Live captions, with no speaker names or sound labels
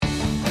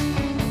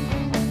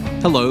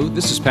Hello,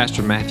 this is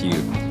Pastor Matthew.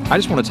 I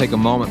just want to take a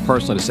moment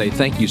personally to say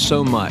thank you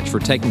so much for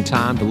taking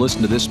time to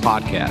listen to this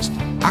podcast.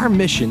 Our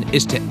mission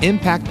is to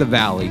impact the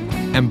valley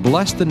and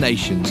bless the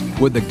nations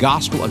with the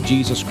gospel of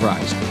Jesus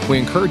Christ. We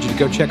encourage you to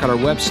go check out our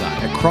website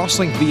at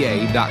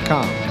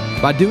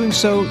crosslinkva.com. By doing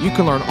so, you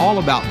can learn all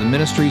about the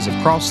ministries of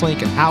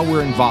Crosslink and how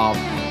we're involved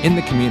in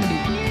the community.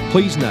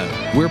 Please know,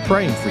 we're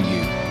praying for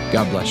you.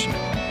 God bless you.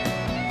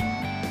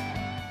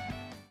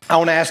 I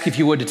want to ask if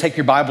you would to take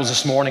your Bibles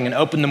this morning and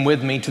open them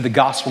with me to the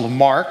Gospel of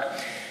Mark.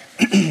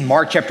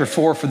 Mark chapter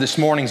 4 for this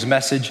morning's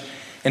message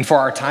and for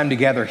our time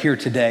together here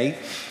today.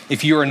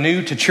 If you are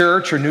new to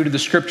church or new to the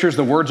scriptures,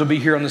 the words will be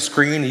here on the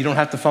screen. You don't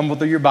have to fumble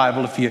through your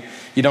Bible if you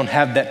don't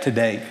have that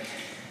today.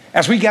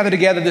 As we gather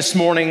together this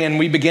morning and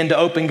we begin to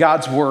open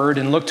God's Word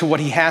and look to what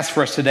He has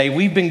for us today,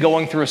 we've been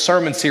going through a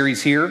sermon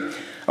series here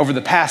over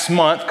the past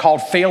month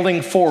called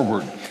Failing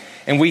Forward.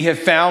 And we have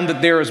found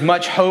that there is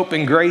much hope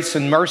and grace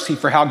and mercy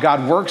for how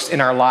God works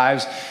in our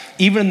lives,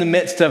 even in the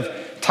midst of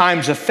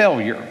times of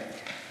failure.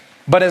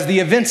 But as the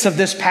events of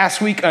this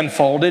past week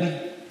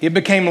unfolded, it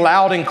became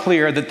loud and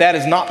clear that that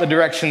is not the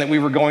direction that we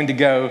were going to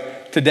go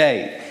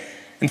today.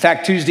 In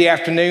fact, Tuesday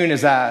afternoon,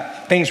 as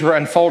things were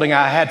unfolding,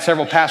 I had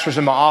several pastors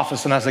in my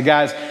office, and I said,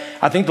 guys,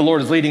 I think the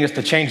Lord is leading us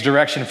to change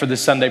direction for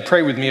this Sunday.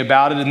 Pray with me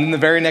about it. And then the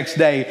very next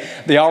day,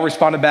 they all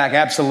responded back,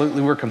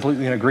 absolutely, we're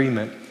completely in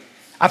agreement.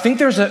 I think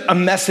there's a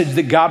message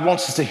that God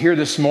wants us to hear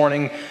this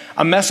morning,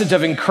 a message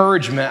of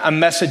encouragement, a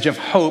message of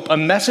hope, a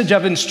message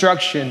of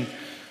instruction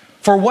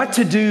for what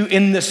to do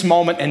in this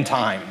moment in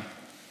time.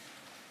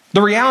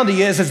 The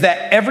reality is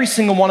that every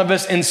single one of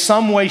us in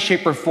some way,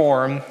 shape, or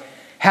form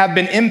have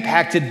been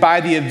impacted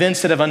by the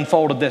events that have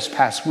unfolded this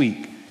past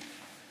week.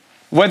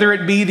 Whether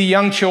it be the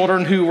young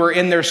children who were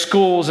in their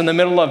schools in the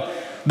middle of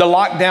the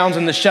lockdowns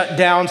and the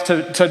shutdowns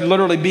to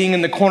literally being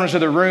in the corners of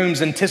their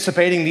rooms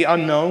anticipating the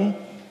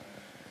unknown,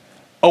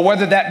 or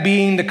whether that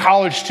being the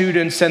college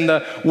students and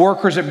the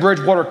workers at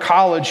Bridgewater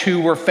College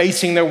who were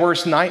facing their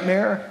worst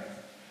nightmare,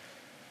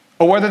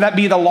 or whether that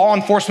be the law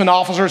enforcement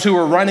officers who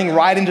were running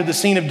right into the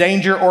scene of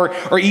danger,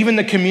 or even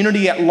the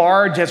community at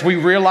large as we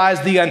realize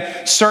the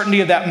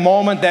uncertainty of that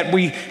moment, that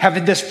we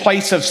have this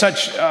place of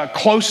such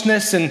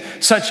closeness and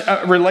such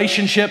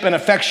relationship and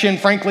affection,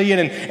 frankly,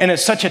 and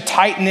it's such a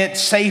tight-knit,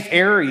 safe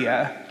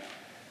area.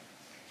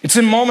 It's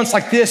in moments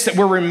like this that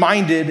we're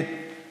reminded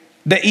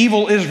that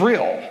evil is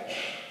real.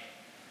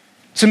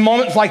 It's in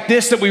moments like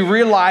this that we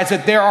realize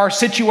that there are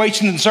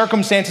situations and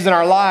circumstances in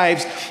our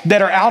lives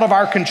that are out of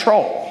our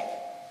control.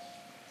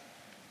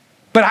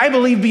 But I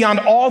believe beyond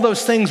all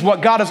those things,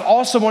 what God is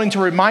also wanting to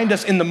remind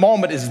us in the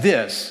moment is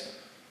this: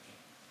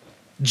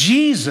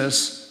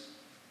 Jesus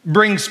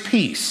brings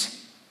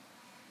peace.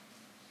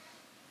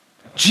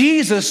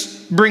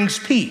 Jesus brings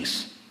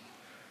peace.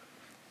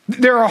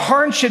 There are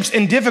hardships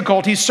and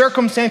difficulties,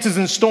 circumstances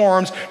and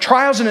storms,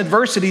 trials and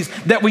adversities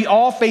that we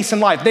all face in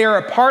life. They are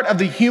a part of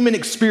the human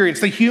experience,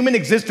 the human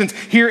existence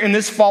here in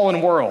this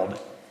fallen world.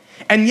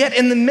 And yet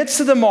in the midst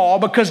of them all,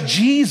 because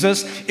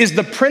Jesus is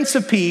the Prince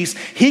of Peace,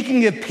 He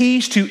can give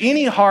peace to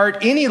any heart,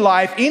 any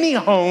life, any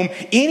home,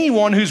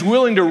 anyone who's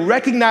willing to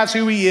recognize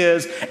who He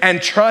is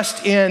and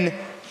trust in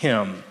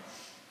Him.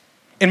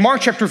 In Mark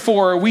chapter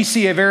 4, we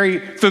see a very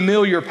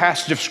familiar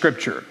passage of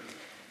Scripture.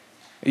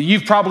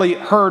 You've probably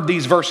heard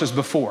these verses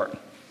before.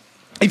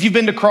 If you've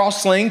been to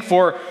Crosslink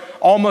for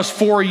almost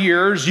 4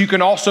 years, you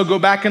can also go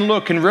back and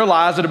look and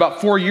realize that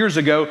about 4 years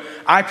ago,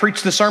 I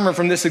preached the sermon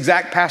from this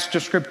exact passage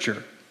of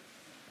Scripture.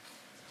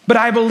 But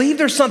I believe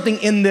there's something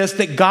in this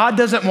that God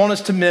doesn't want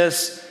us to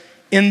miss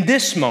in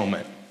this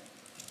moment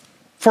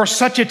for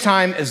such a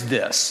time as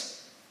this.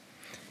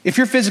 If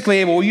you're physically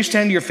able, will you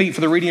stand to your feet for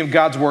the reading of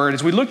God's Word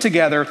as we look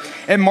together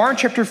at Mark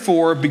chapter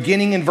 4,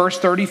 beginning in verse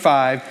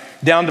 35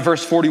 down to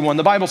verse 41.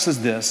 The Bible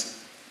says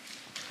this: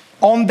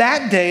 On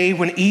that day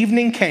when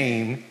evening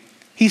came,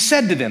 He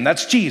said to them,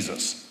 that's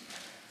Jesus,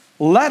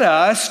 let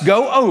us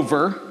go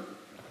over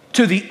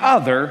to the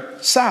other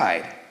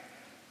side.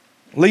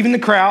 Leaving the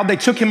crowd, they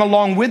took Him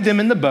along with them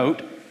in the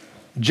boat,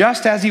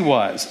 just as He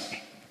was,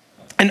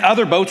 and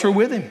other boats were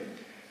with Him.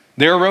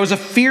 There arose a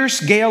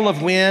fierce gale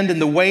of wind,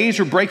 and the waves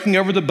were breaking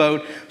over the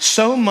boat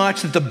so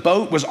much that the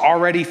boat was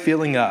already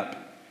filling up.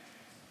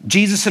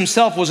 Jesus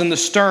Himself was in the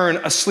stern,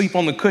 asleep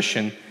on the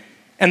cushion,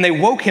 and they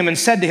woke Him and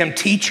said to Him,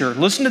 Teacher,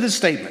 listen to this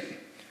statement.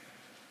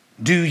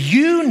 Do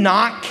you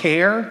not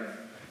care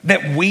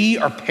that we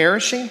are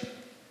perishing?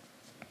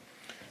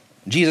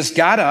 Jesus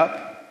got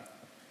up,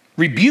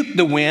 rebuked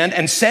the wind,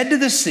 and said to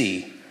the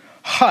sea,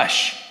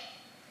 Hush,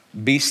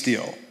 be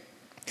still.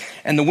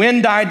 And the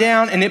wind died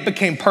down, and it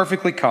became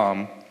perfectly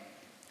calm.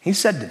 He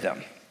said to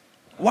them,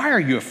 Why are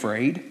you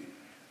afraid?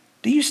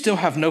 Do you still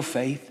have no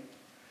faith?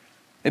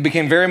 They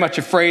became very much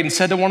afraid and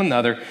said to one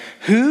another,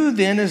 Who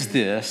then is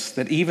this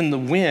that even the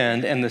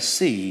wind and the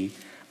sea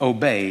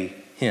obey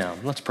Him?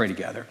 Let's pray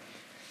together.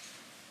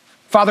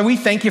 Father, we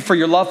thank You for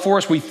Your love for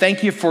us. We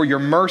thank You for Your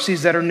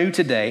mercies that are new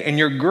today and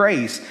Your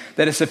grace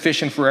that is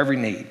sufficient for every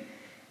need.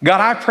 God,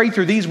 I pray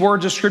through these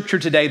words of Scripture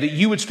today that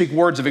You would speak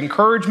words of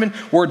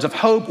encouragement, words of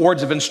hope,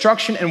 words of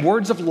instruction, and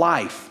words of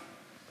life.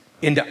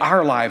 into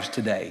our lives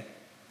today.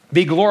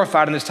 Be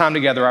glorified in this time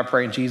together, I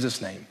pray in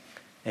Jesus' name.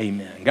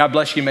 Amen. God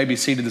bless you. You may be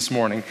seated this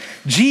morning.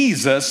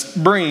 Jesus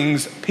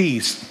brings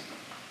peace.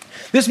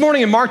 This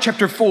morning in Mark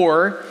chapter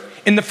 4,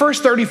 in the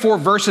first 34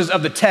 verses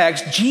of the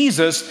text,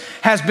 Jesus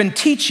has been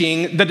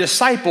teaching the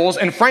disciples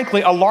and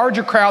frankly a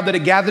larger crowd that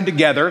had gathered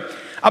together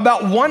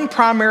about one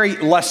primary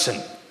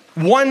lesson,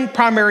 one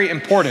primary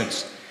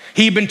importance.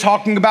 He'd been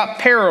talking about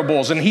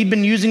parables and he'd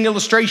been using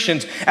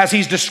illustrations as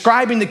he's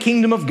describing the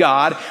kingdom of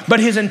God, but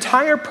his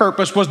entire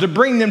purpose was to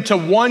bring them to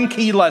one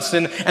key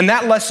lesson, and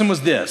that lesson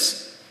was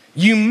this: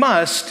 you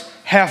must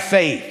have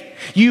faith.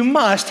 You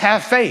must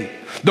have faith.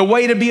 The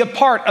way to be a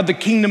part of the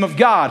kingdom of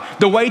God,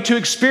 the way to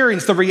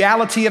experience the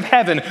reality of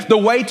heaven, the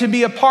way to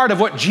be a part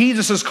of what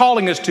Jesus is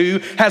calling us to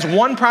has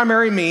one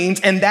primary means,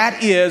 and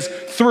that is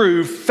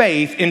through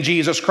faith in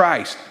Jesus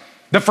Christ.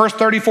 The first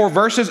 34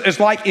 verses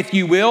is like, if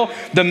you will,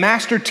 the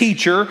master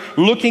teacher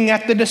looking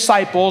at the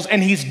disciples,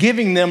 and he's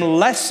giving them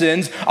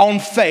lessons on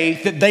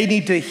faith that they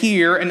need to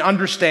hear and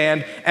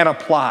understand and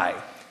apply.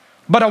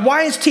 But a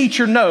wise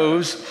teacher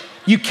knows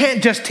you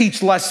can't just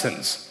teach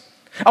lessons.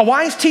 A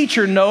wise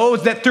teacher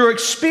knows that through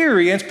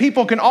experience,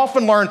 people can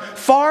often learn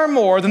far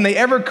more than they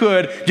ever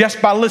could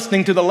just by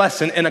listening to the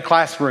lesson in a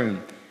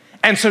classroom.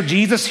 And so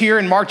Jesus here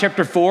in Mark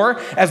chapter 4,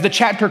 as the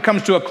chapter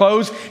comes to a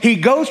close, he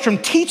goes from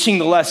teaching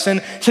the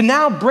lesson to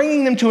now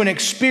bringing them to an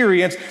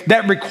experience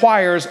that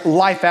requires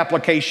life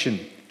application.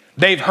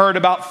 They've heard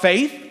about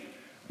faith.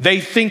 They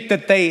think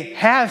that they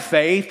have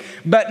faith.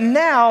 But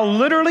now,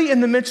 literally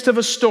in the midst of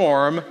a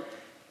storm,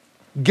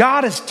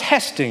 God is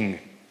testing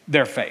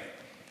their faith.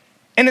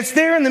 And it's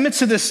there in the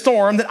midst of this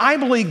storm that I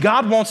believe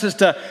God wants us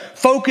to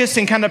focus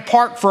and kind of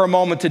park for a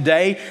moment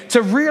today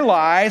to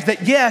realize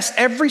that yes,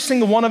 every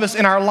single one of us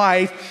in our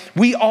life,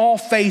 we all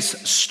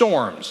face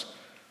storms.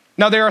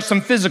 Now, there are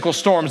some physical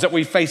storms that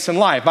we face in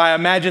life. I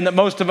imagine that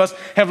most of us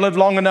have lived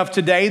long enough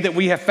today that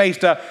we have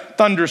faced a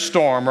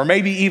thunderstorm or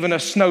maybe even a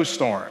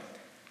snowstorm.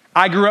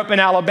 I grew up in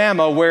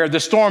Alabama where the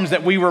storms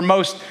that we were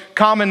most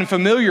common and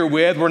familiar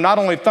with were not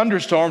only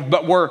thunderstorms,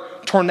 but were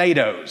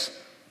tornadoes.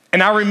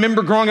 And I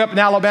remember growing up in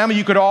Alabama,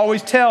 you could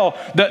always tell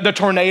the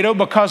tornado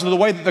because of the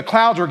way that the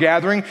clouds were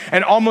gathering,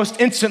 and almost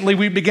instantly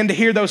we begin to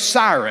hear those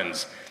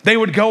sirens. They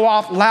would go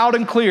off loud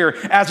and clear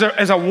as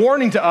a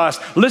warning to us.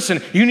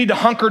 Listen, you need to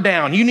hunker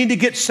down. You need to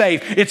get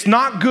safe. It's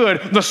not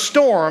good. The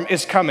storm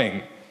is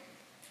coming.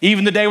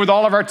 Even today with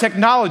all of our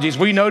technologies,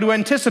 we know to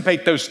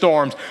anticipate those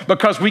storms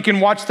because we can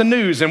watch the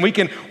news and we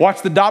can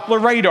watch the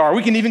Doppler radar.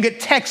 We can even get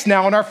text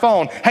now on our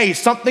phone. Hey,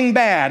 something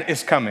bad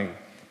is coming.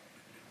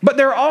 But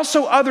there are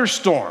also other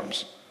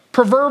storms,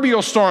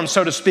 proverbial storms,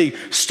 so to speak,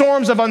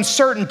 storms of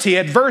uncertainty,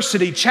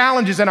 adversity,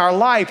 challenges in our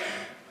life,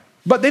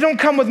 but they don't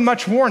come with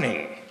much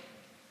warning.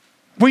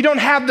 We don't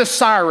have the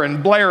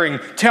siren blaring,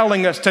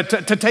 telling us to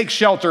take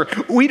shelter.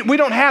 We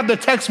don't have the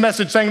text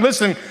message saying,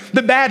 listen,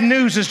 the bad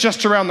news is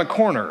just around the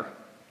corner.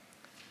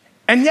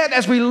 And yet,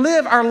 as we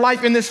live our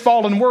life in this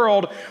fallen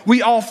world,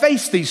 we all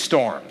face these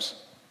storms.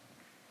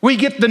 We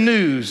get the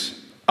news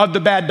of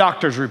the bad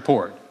doctor's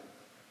report.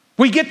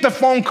 We get the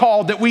phone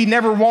call that we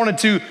never wanted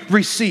to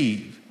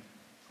receive.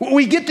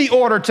 We get the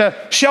order to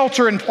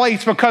shelter in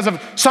place because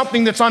of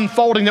something that's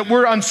unfolding that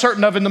we're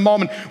uncertain of in the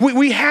moment.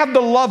 We have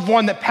the loved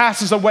one that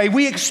passes away.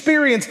 We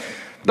experience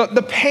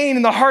the pain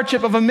and the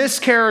hardship of a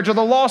miscarriage or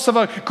the loss of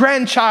a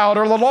grandchild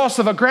or the loss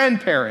of a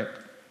grandparent.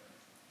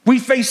 We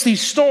face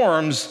these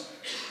storms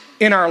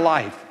in our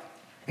life.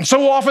 And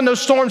so often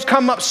those storms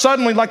come up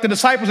suddenly like the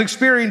disciples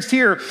experienced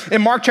here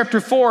in Mark chapter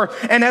 4.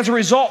 And as a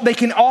result, they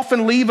can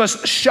often leave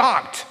us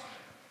shocked.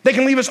 They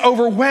can leave us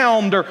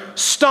overwhelmed or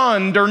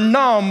stunned or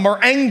numb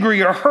or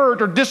angry or hurt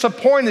or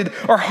disappointed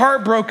or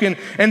heartbroken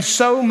and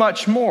so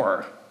much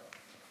more.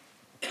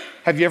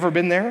 Have you ever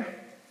been there?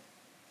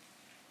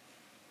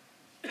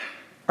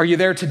 Are you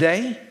there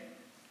today?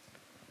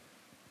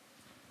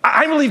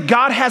 I believe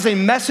God has a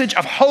message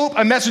of hope,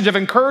 a message of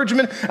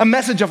encouragement, a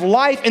message of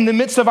life in the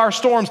midst of our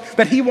storms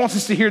that he wants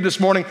us to hear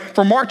this morning.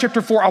 From Mark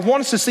chapter 4, I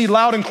want us to see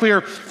loud and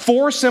clear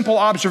 4 simple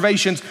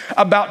observations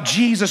about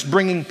Jesus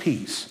bringing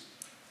peace.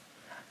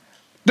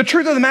 The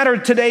truth of the matter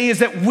today is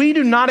that we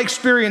do not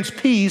experience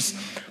peace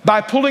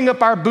by pulling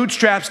up our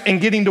bootstraps and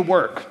getting to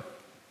work.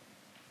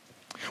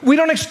 We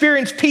don't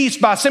experience peace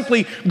by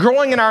simply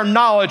growing in our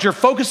knowledge or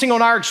focusing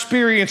on our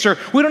experience, or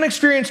we don't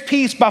experience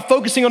peace by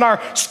focusing on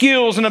our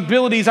skills and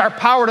abilities, our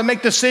power to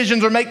make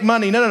decisions or make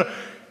money. No.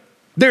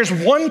 There's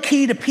one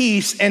key to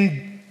peace,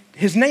 and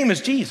his name is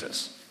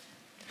Jesus.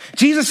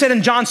 Jesus said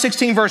in John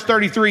 16, verse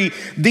 33,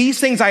 "These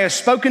things I have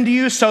spoken to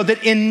you so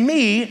that in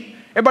me,"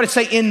 everybody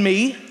say in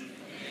me.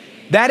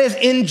 That is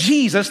in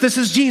Jesus. This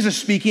is Jesus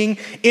speaking.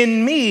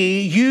 "In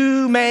me,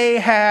 you may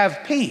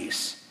have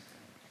peace.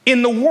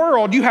 In the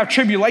world, you have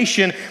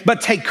tribulation,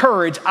 but take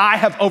courage. I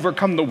have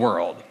overcome the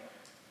world."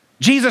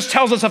 Jesus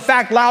tells us a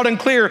fact loud and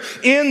clear.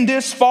 In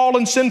this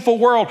fallen, sinful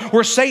world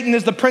where Satan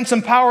is the prince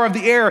and power of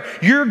the air,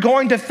 you're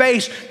going to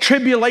face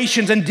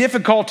tribulations and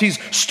difficulties,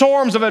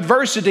 storms of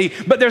adversity.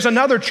 But there's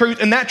another truth,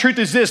 and that truth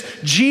is this: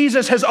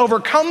 Jesus has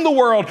overcome the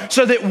world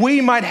so that we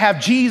might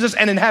have Jesus,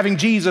 and in having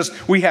Jesus,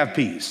 we have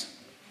peace.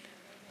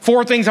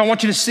 4 things I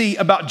want you to see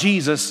about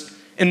Jesus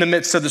in the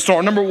midst of the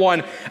storm. Number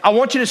 1, I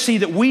want you to see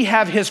that we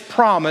have his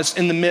promise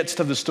in the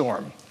midst of the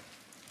storm.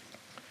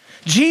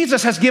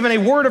 Jesus has given a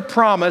word of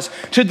promise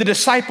to the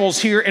disciples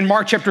here in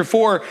Mark chapter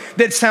 4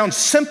 that sounds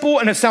simple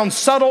and it sounds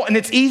subtle and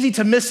it's easy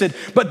to miss it,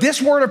 but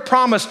this word of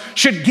promise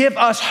should give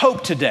us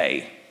hope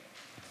today.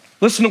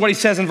 Listen to what he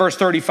says in verse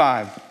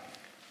 35.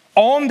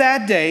 On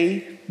that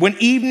day, when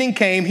evening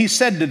came, he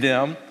said to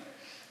them,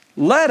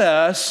 let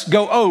us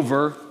go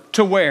over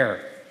to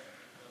where?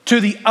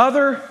 To the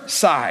other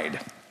side.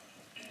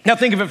 Now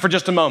think of it for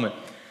just a moment.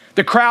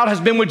 The crowd has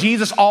been with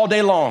Jesus all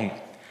day long.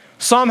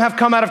 Some have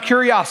come out of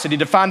curiosity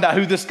to find out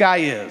who this guy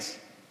is.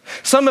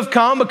 Some have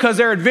come because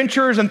they're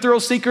adventurers and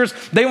thrill seekers.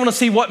 They want to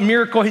see what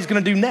miracle he's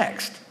going to do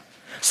next.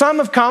 Some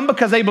have come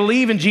because they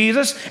believe in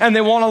Jesus and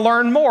they want to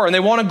learn more and they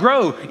want to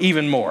grow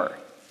even more.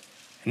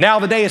 Now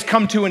the day has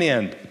come to an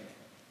end.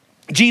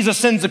 Jesus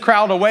sends the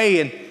crowd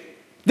away, and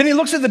then he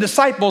looks at the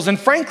disciples, and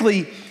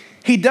frankly,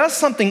 he does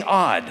something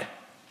odd.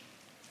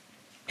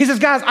 He says,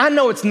 guys, I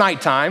know it's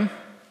nighttime.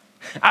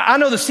 I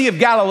know the Sea of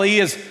Galilee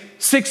is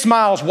 6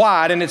 miles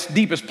wide in its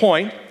deepest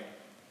point.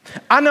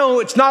 I know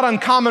it's not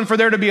uncommon for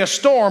there to be a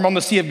storm on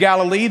the Sea of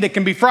Galilee that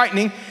can be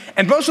frightening,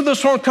 and most of those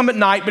storms come at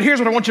night, but here's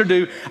what I want you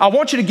to do. I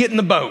want you to get in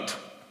the boat.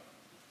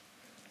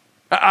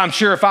 I'm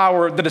sure if I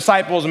were the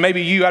disciples and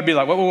maybe you, I'd be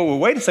like,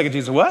 wait a second,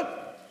 Jesus, what?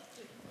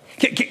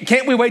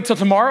 Can't we wait till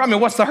tomorrow? I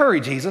mean, what's the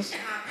hurry, Jesus?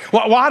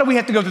 Why do we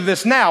have to go through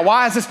this now?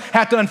 Why does this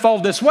have to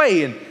unfold this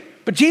way?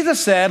 But Jesus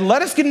said,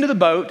 let us get into the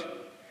boat,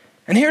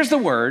 and here's the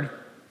word,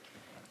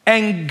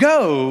 and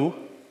go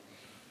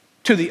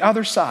to the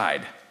other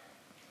side.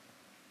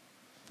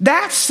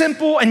 That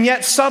simple and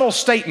yet subtle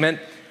statement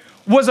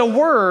was a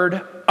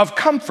word of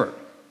comfort,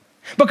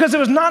 because it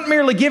was not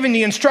merely giving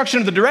the instruction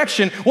of the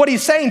direction. What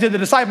he's saying to the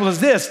disciples is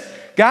this: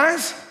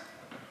 guys,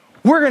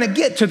 we're going to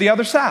get to the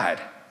other side.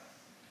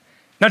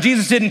 Now,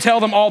 Jesus didn't tell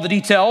them all the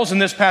details in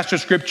this passage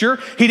of scripture.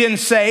 He didn't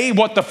say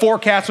what the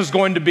forecast was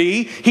going to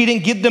be. He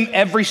didn't give them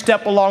every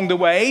step along the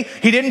way.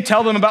 He didn't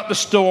tell them about the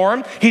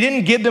storm. He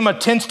didn't give them a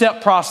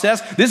 10-step process.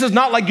 This is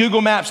not like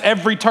Google Maps,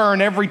 every turn,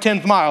 every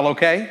 10th mile,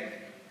 okay?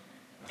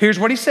 Here's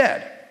what he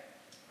said.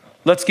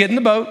 Let's get in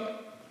the boat.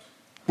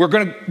 We're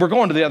going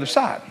to the other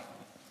side.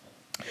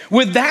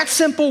 With that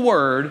simple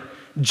word,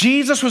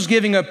 Jesus was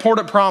giving an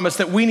important promise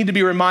that we need to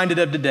be reminded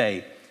of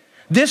today.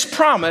 This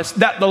promise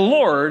that the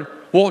Lord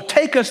will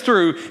take us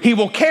through, he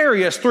will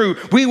carry us through,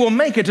 we will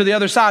make it to the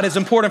other side is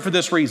important for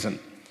this reason.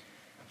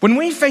 When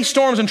we face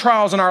storms and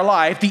trials in our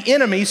life, the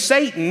enemy,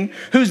 Satan,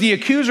 who's the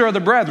accuser of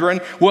the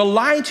brethren, will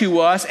lie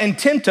to us and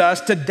tempt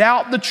us to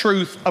doubt the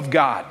truth of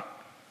God.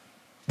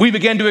 We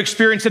begin to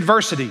experience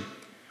adversity.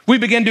 We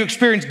begin to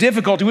experience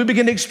difficulty. We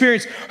begin to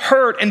experience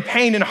hurt and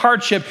pain and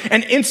hardship.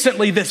 And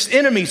instantly this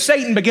enemy,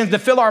 Satan, begins to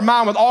fill our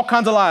mind with all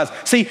kinds of lies.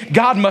 See,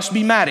 God must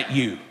be mad at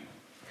you.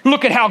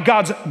 Look at how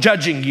God's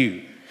judging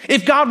you.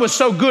 If God was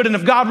so good and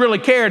if God really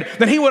cared,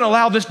 then he wouldn't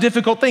allow this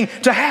difficult thing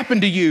to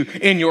happen to you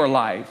in your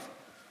life.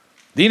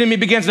 The enemy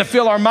begins to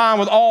fill our mind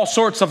with all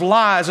sorts of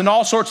lies and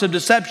all sorts of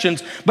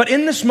deceptions. But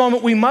in this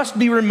moment, we must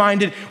be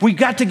reminded we've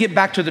got to get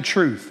back to the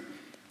truth.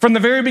 From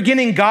the very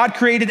beginning, God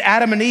created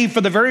Adam and Eve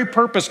for the very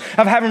purpose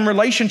of having a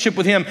relationship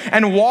with him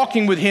and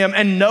walking with him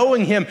and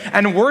knowing him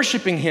and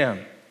worshiping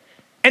him.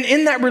 And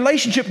in that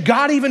relationship,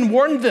 God even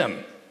warned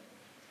them,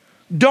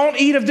 don't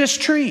eat of this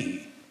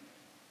tree.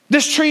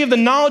 This tree of the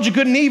knowledge of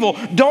good and evil,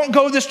 don't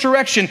go this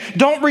direction.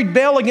 Don't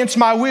rebel against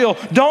my will.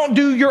 Don't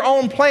do your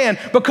own plan,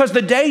 because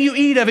the day you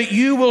eat of it,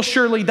 you will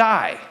surely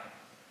die.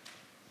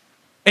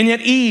 And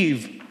yet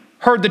Eve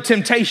heard the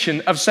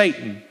temptation of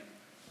Satan.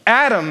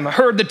 Adam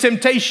heard the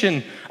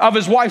temptation of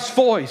his wife's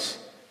voice,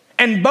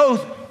 and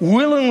both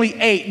willingly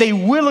ate. They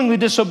willingly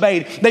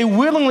disobeyed. They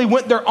willingly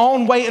went their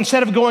own way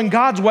instead of going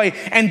God's way.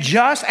 And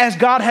just as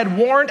God had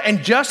warned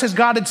and just as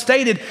God had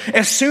stated,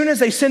 as soon as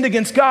they sinned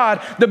against God,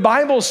 the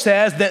Bible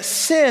says that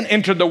sin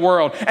entered the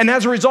world. And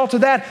as a result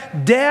of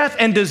that, death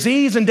and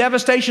disease and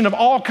devastation of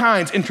all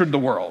kinds entered the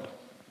world.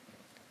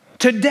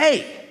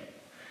 Today,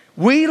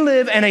 we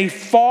live in a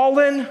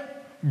fallen,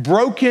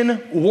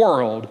 broken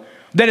world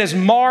that is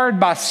marred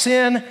by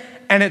sin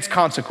and its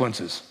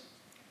consequences.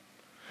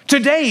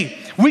 Today,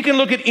 we can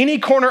look at any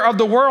corner of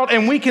the world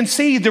and we can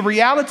see the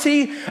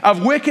reality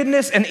of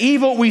wickedness and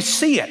evil. We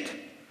see it.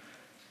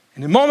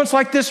 And in moments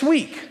like this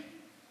week,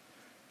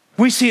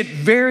 we see it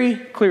very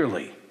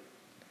clearly.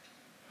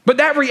 But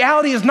that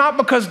reality is not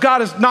because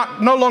God is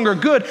no longer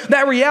good.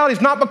 That reality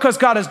is not because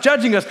God is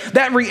judging us.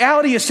 That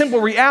reality is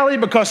simple reality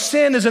because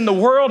sin is in the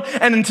world,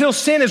 and until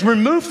sin is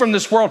removed from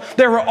this world,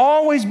 there will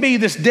always be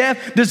this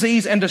death,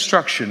 disease, and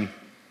destruction.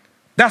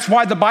 That's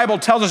why the Bible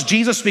tells us,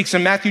 Jesus speaks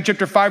in Matthew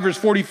chapter 5, verse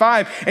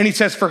 45, and he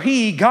says, for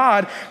he,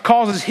 God,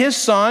 causes his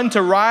sun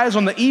to rise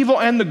on the evil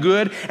and the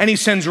good, and he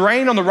sends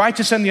rain on the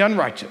righteous and the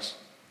unrighteous.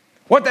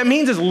 What that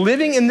means is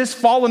living in this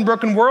fallen,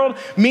 broken world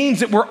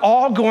means that we're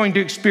all going to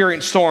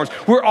experience storms.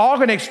 We're all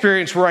going to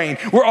experience rain.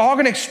 We're all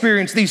going to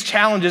experience these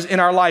challenges in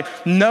our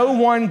life. No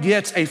one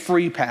gets a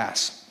free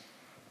pass.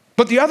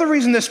 But the other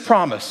reason this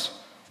promise,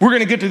 we're going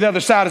to get to the other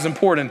side, is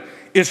important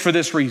is for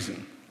this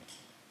reason.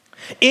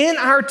 In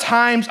our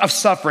times of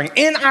suffering,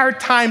 in our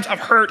times of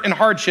hurt and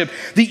hardship,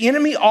 the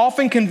enemy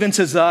often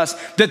convinces us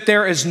that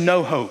there is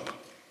no hope,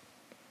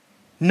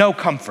 no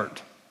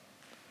comfort,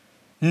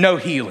 no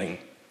healing.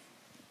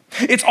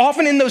 It's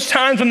often in those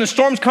times when the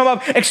storms come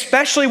up,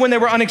 especially when they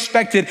were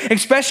unexpected,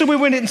 especially when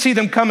we didn't see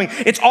them coming.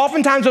 It's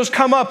oftentimes those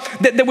come up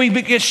that we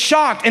get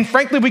shocked, and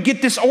frankly, we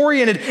get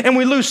disoriented and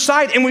we lose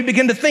sight and we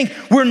begin to think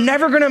we're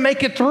never going to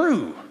make it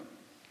through.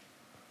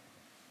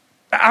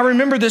 I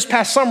remember this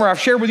past summer, I've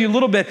shared with you a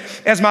little bit,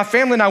 as my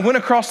family and I went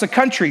across the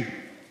country.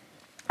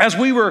 As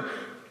we were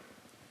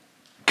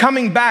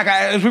coming back,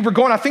 as we were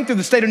going, I think, through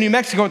the state of New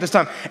Mexico at this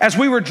time, as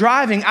we were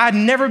driving, I'd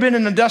never been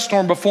in a dust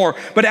storm before,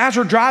 but as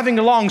we're driving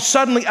along,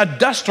 suddenly a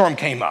dust storm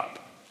came up.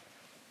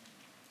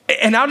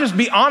 And I'll just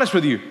be honest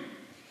with you,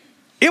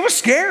 it was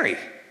scary.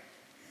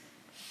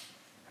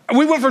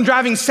 We went from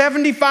driving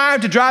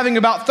 75 to driving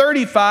about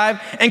 35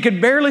 and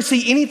could barely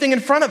see anything in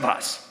front of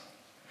us.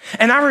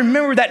 And I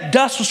remember that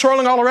dust was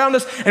swirling all around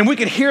us, and we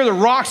could hear the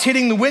rocks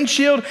hitting the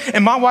windshield,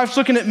 and my wife's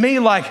looking at me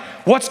like,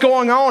 what's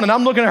going on? And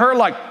I'm looking at her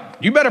like,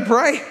 you better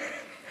pray.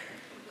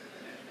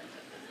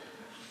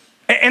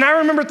 And I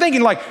remember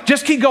thinking, like,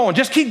 just keep going,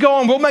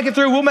 we'll make it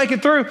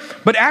through.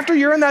 But after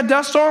you're in that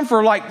dust storm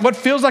for like what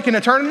feels like an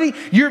eternity,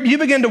 you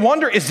begin to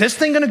wonder, is this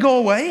thing gonna go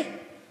away?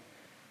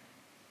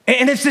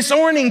 And it's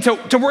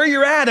disorienting to where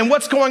you're at and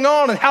what's going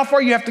on and how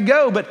far you have to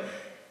go. But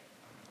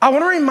I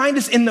wanna remind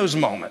us in those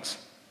moments,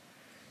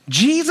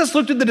 Jesus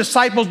looked at the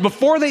disciples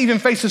before they even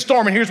faced the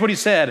storm, and here's what he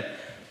said: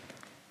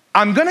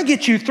 I'm gonna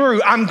get you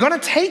through. I'm gonna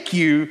take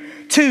you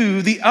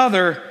to the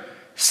other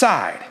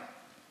side.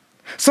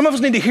 Some of us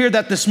need to hear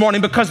that this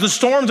morning, because the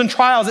storms and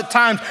trials at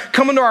times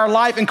come into our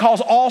life and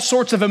cause all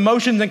sorts of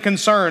emotions and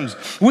concerns.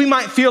 We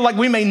might feel like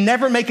we may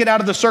never make it out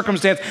of the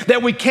circumstance,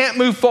 that we can't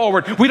move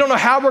forward. We don't know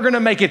how we're going to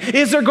make it.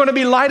 Is there going to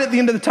be light at the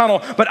end of the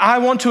tunnel? But I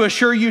want to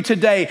assure you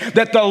today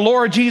that the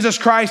Lord Jesus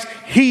Christ,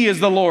 He is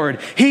the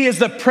Lord. He is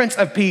the Prince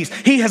of Peace.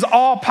 He has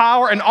all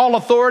power and all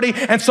authority.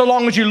 And so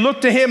long as you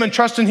look to Him and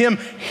trust in Him,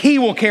 He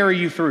will carry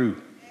you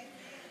through.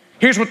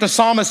 Here's what the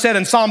psalmist said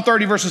in Psalm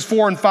 30, verses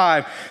 4 and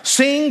 5.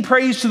 Sing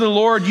praise to the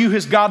Lord, you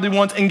His godly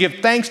ones, and give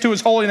thanks to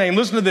His holy name.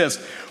 Listen to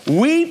this.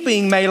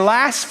 Weeping may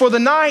last for the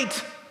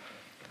night,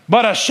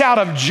 but a shout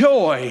of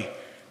joy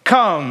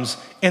comes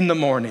in the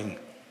morning.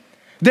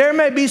 There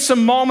may be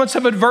some moments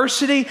of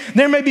adversity.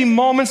 There may be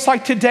moments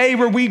like today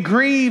where we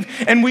grieve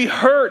and we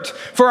hurt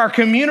for our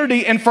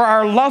community and for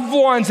our loved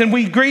ones, and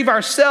we grieve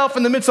ourselves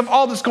in the midst of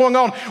all this going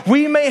on.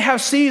 We may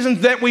have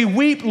seasons that we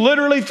weep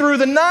literally through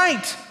the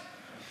night.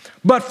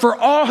 But for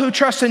all who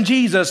trust in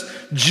Jesus,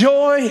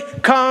 joy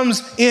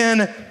comes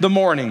in the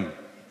morning.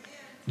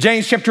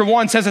 James chapter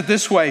 1 says it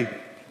this way: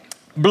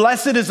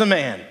 blessed is the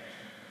man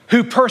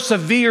who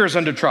perseveres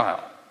under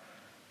trial,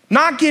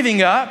 not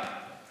giving up,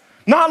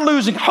 not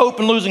losing hope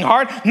and losing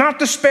heart, not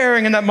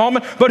despairing in that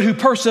moment, but who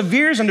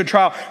perseveres under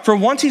trial. For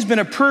once he's been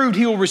approved,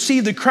 he will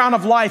receive the crown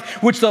of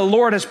life, which the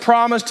Lord has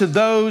promised to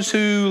those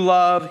who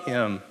love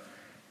Him.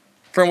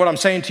 Friend, what I'm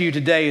saying to you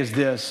today is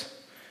this: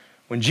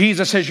 when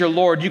Jesus is your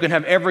Lord, you can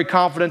have every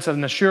confidence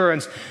and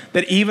assurance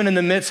that even in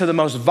the midst of the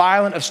most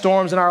violent of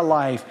storms in our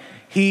life,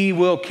 He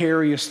will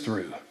carry us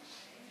through.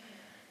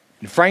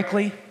 And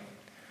frankly,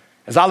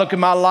 as I look at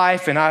my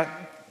life and I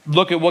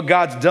look at what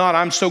God's done,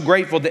 I'm so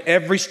grateful that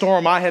every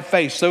storm I have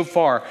faced so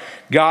far,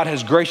 God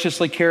has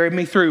graciously carried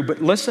me through.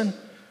 But listen,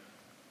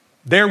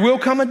 there will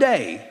come a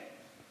day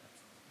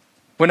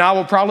when I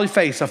will probably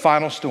face a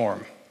final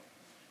storm.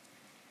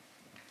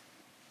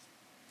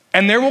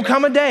 And there will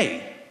come a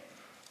day,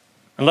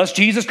 unless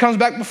Jesus comes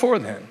back before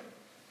then,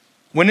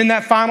 when in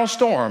that final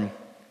storm,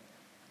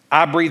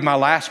 I breathe my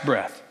last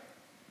breath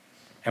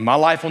and my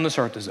life on this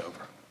earth is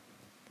over.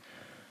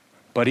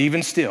 But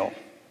even still,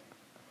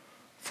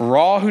 for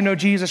all who know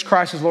Jesus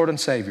Christ as Lord and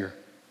Savior,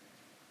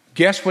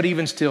 guess what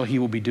even still He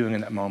will be doing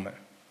in that moment?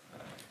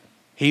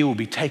 He will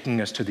be taking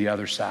us to the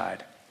other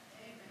side.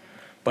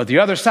 But the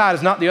other side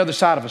is not the other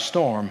side of a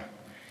storm.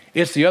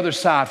 It's the other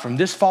side from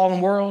this fallen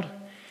world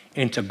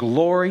into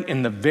glory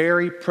in the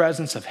very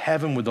presence of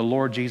heaven with the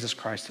Lord Jesus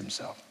Christ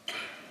Himself.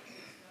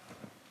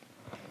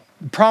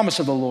 The promise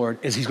of the Lord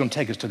is He's going to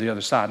take us to the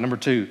other side. Number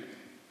two,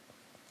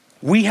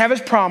 we have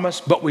His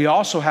promise, but we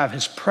also have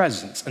His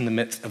presence in the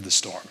midst of the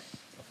storm.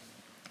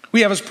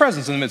 We have His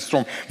presence in the midst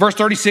of the storm. Verse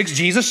 36,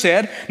 Jesus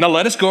said, now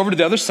let us go over to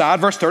the other side.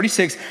 Verse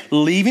 36,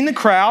 leaving the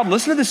crowd,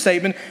 listen to this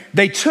statement,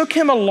 they took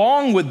Him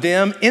along with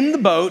them in the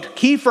boat,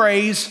 key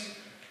phrase,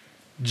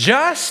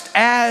 just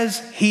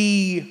as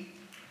He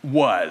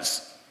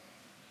was.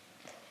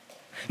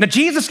 Now,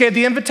 Jesus gave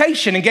the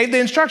invitation and gave the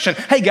instruction.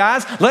 Hey,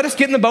 guys, let us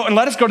get in the boat and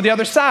let us go to the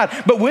other side.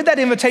 But with that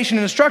invitation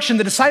and instruction,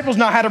 the disciples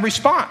now had a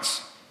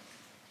response.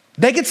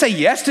 They could say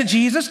yes to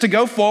Jesus to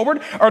go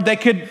forward, or they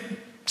could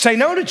say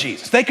no to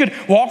Jesus. They could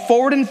walk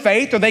forward in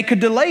faith, or they could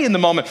delay in the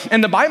moment.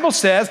 And the Bible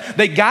says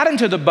they got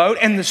into the boat,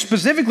 and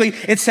specifically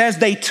it says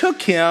they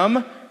took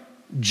him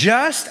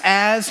just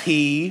as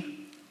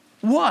he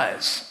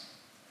was.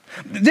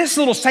 This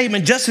little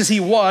statement, just as he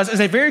was, is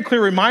a very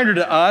clear reminder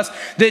to us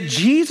that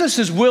Jesus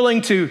is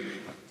willing to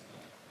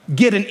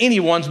get in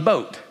anyone's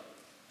boat.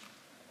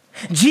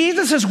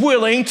 Jesus is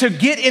willing to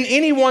get in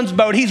anyone's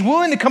boat. He's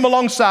willing to come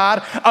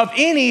alongside of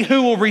any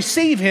who will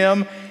receive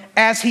him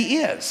as he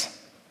is.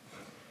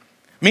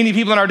 Many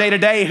people in our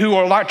day-to-day who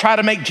are try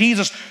to make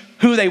Jesus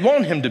who they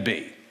want him to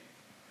be.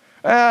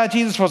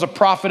 Jesus was a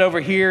prophet over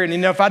here, and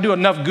if I do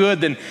enough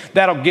good, then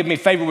that'll give me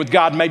favor with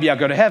God. Maybe I'll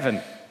go to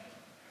heaven.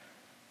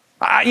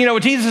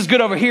 Jesus is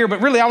good over here,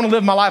 but really I want to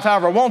live my life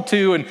however I want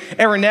to, and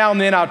every now and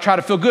then I'll try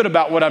to feel good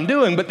about what I'm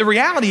doing. But the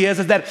reality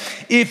is that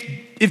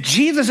if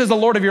Jesus is the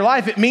Lord of your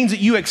life, it means that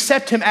you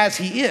accept him as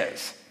he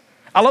is.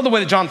 I love the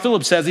way that John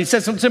Phillips says. He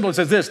says something simple. He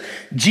says this: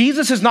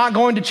 Jesus is not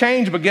going to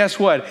change, but guess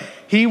what?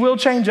 He will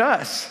change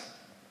us.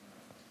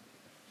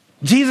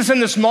 Jesus in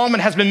this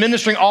moment has been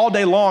ministering all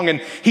day long, and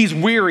he's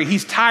weary,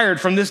 he's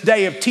tired from this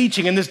day of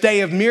teaching and this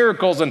day of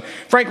miracles, and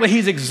frankly,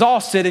 he's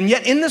exhausted. And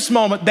yet in this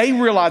moment,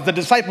 the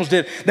disciples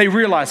did, they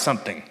realized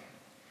something.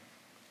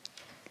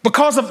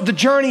 Because of the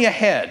journey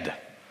ahead,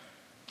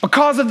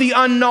 because of the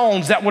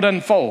unknowns that would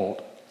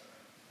unfold,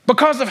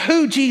 because of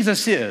who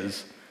Jesus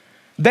is,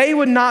 they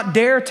would not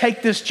dare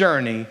take this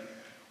journey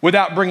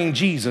without bringing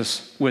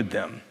Jesus with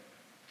them.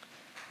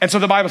 And so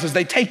the Bible says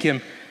they take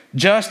him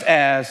just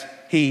as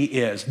he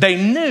is.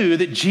 They knew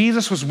that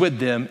Jesus was with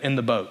them in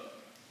the boat.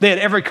 They had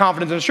every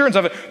confidence and assurance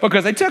of it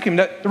because they took him.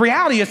 The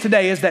reality is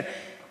today is that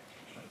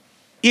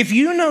if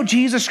you know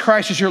Jesus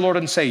Christ as your Lord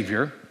and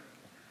Savior,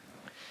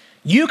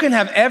 you can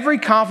have every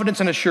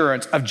confidence and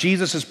assurance of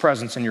Jesus'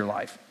 presence in your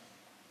life.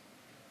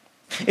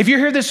 If you're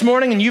here this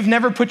morning and you've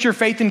never put your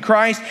faith in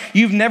Christ,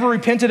 you've never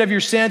repented of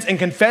your sins and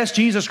confessed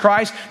Jesus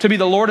Christ to be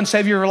the Lord and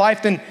Savior of your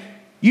life, then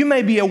you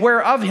may be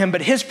aware of him,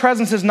 but his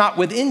presence is not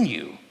within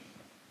you.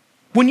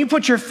 When you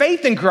put your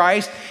faith in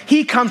Christ,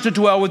 he comes to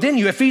dwell within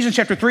you. Ephesians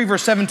chapter 3,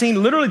 verse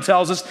 17 literally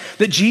tells us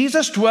that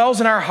Jesus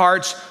dwells in our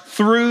hearts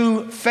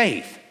through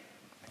faith.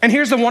 And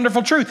here's the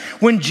wonderful truth.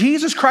 When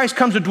Jesus Christ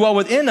comes to dwell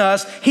within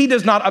us, he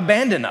does not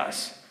abandon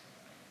us.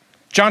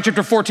 John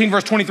chapter 14,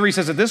 verse 23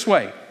 says it this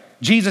way.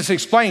 Jesus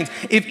explains,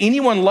 if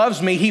anyone loves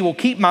me, he will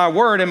keep my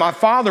word, and my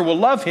Father will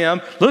love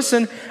him.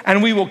 Listen,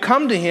 and we will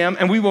come to him,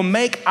 and we will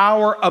make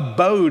our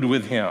abode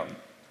with him.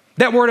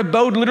 That word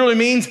abode literally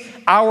means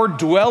our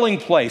dwelling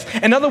place.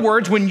 In other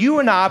words, when you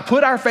and I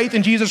put our faith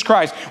in Jesus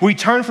Christ, we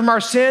turn from our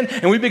sin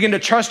and we begin to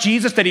trust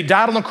Jesus, that he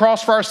died on the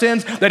cross for our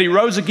sins, that he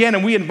rose again,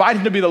 and we invite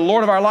him to be the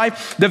Lord of our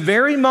life. The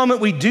very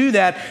moment we do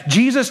that,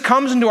 Jesus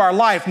comes into our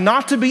life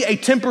not to be a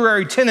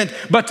temporary tenant,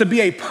 but to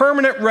be a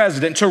permanent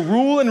resident, to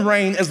rule and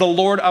reign as the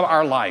Lord of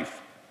our life.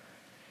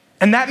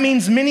 And that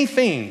means many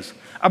things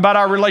about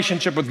our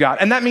relationship with God.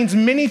 And that means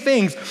many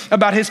things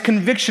about his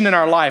conviction in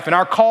our life and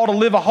our call to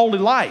live a holy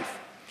life.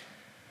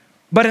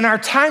 But in our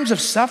times of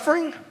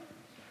suffering,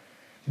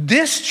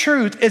 this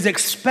truth is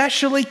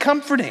especially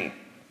comforting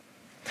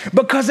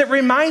because it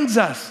reminds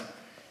us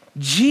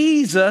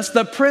Jesus,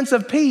 the Prince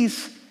of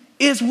Peace,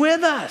 is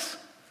with us.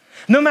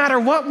 No matter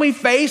what we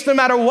face, no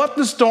matter what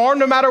the storm,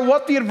 no matter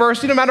what the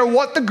adversity, no matter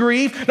what the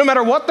grief, no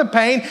matter what the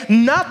pain,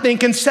 nothing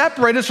can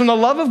separate us from the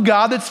love of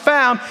God that's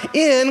found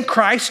in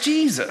Christ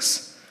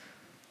Jesus.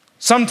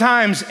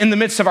 Sometimes in the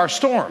midst of our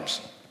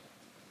storms,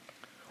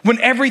 when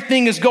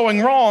everything is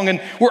going wrong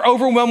and we're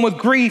overwhelmed with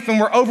grief and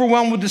we're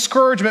overwhelmed with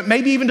discouragement,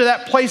 maybe even to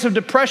that place of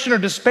depression or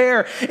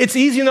despair, it's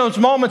easy in those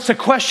moments to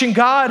question,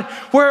 God,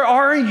 where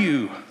are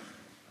you?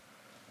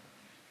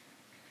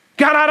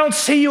 God, I don't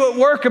see you at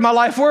work in my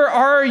life. Where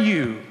are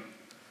you?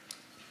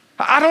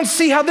 I don't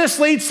see how this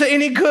leads to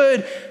any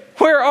good.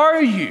 Where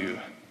are you?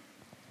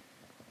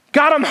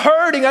 God, I'm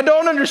hurting. I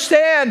don't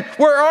understand.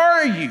 Where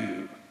are you?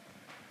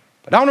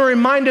 But I want to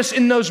remind us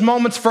in those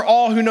moments, for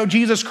all who know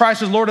Jesus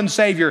Christ as Lord and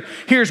Savior,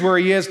 here's where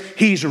he is.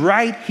 He's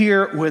right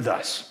here with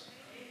us.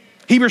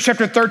 Hebrews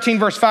chapter 13,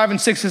 verse 5 and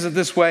 6 says it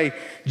this way.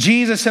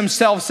 Jesus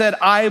himself said,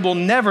 I will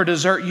never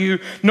desert you,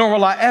 nor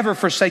will I ever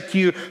forsake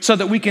you, so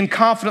that we can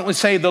confidently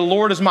say, the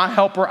Lord is my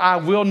helper. I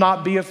will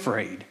not be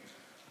afraid.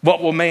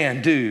 What will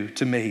man do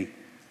to me?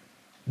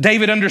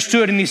 David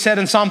understood, and he said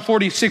in Psalm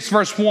 46,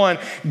 verse 1,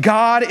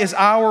 God is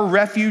our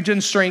refuge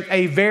and strength,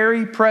 a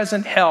very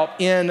present help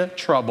in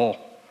trouble.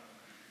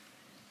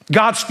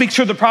 God speaks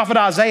through the prophet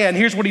Isaiah, and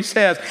here's what he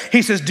says.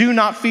 He says, do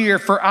not fear,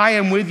 for I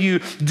am with you.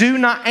 Do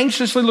not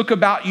anxiously look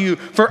about you,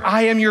 for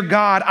I am your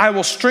God. I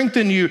will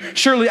strengthen you.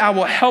 Surely I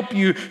will help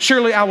you.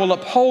 Surely I will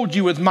uphold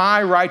you with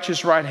my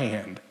righteous right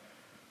hand.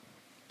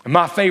 And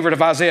my favorite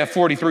of Isaiah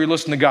 43,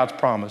 listen to God's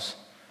promise.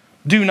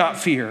 Do not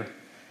fear,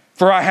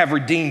 for I have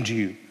redeemed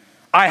you.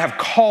 I have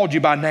called you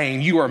by name.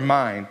 You are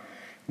mine.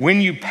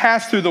 When you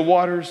pass through the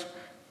waters,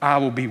 I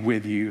will be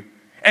with you.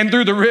 And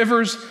through the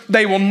rivers,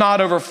 they will not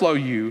overflow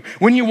you.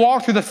 When you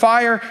walk through the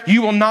fire,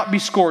 you will not be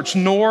scorched,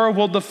 nor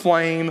will the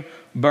flame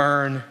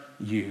burn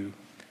you.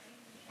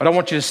 What I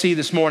want you to see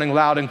this morning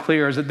loud and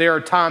clear is that there are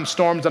times,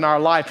 storms in our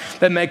life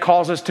that may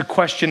cause us to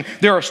question.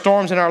 There are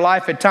storms in our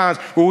life at times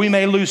where we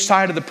may lose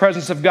sight of the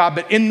presence of God,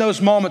 but in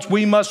those moments,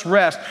 we must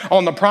rest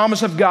on the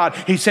promise of God.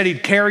 He said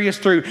he'd carry us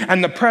through,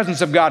 and the presence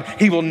of God,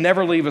 he will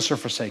never leave us or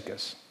forsake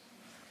us.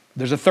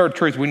 There's a third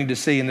truth we need to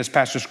see in this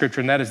passage of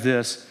scripture, and that is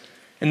this.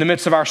 In the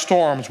midst of our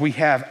storms, we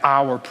have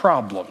our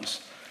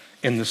problems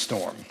in the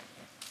storm.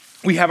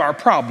 We have our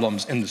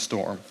problems in the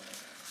storm.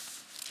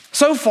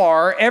 So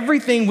far,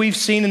 everything we've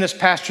seen in this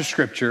passage of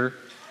scripture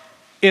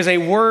is a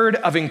word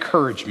of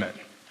encouragement.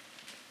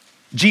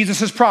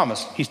 Jesus has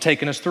promised. He's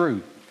taken us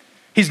through.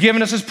 He's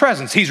given us his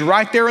presence. He's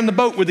right there in the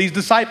boat with these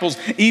disciples,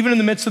 even in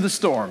the midst of the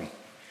storm.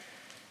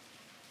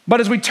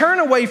 But as we turn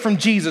away from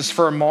Jesus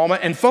for a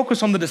moment and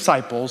focus on the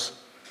disciples,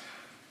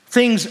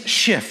 things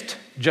shift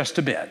just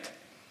a bit.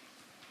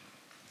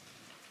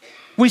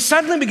 We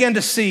suddenly begin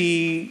to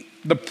see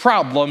the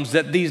problems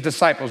that these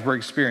disciples were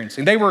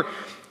experiencing. They were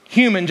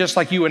human just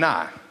like you and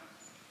I.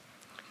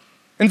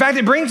 In fact,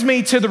 it brings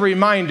me to the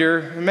reminder,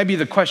 and maybe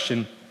the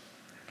question,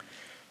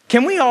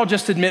 can we all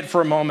just admit for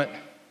a moment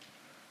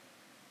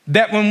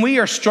that when we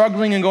are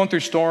struggling and going through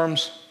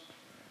storms,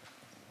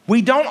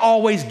 we don't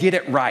always get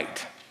it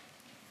right?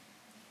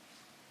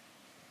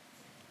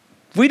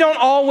 We don't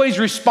always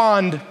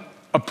respond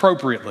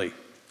appropriately.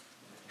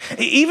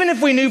 Even if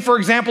we knew, for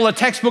example, a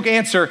textbook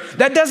answer,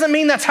 that doesn't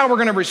mean that's how we're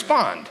going to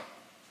respond.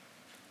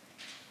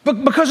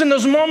 But because in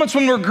those moments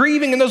when we're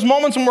grieving, in those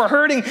moments when we're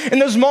hurting, in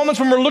those moments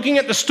when we're looking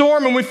at the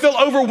storm and we feel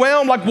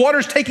overwhelmed, like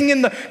water's taking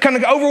in the, kind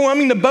of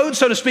overwhelming the boat,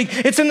 so to speak,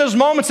 it's in those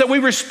moments that we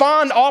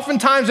respond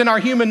oftentimes in our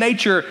human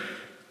nature,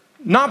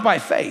 not by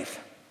faith.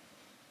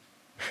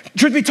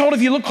 Truth be told,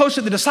 if you look close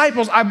at the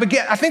disciples, I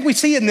think we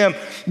see in them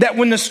that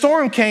when the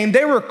storm came,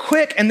 they were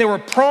quick and they were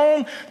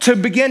prone to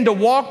begin to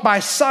walk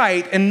by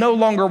sight and no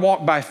longer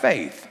walk by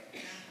faith.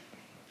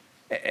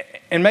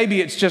 And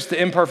maybe it's just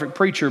the imperfect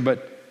preacher,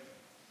 but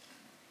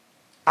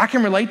I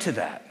can relate to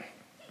that.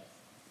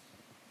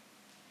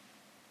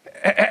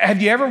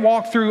 Have you ever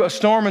walked through a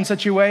storm in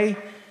such a way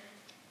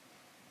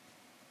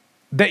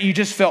that you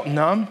just felt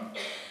numb,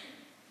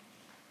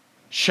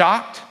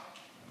 shocked,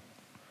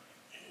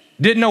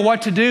 didn't know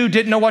what to do,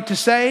 didn't know what to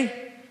say?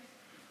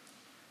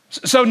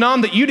 So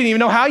numb that you didn't even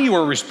know how you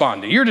were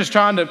responding. You're just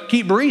trying to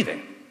keep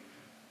breathing.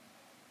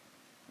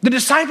 The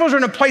disciples are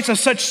in a place of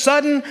such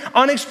sudden,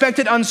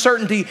 unexpected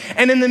uncertainty.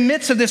 And in the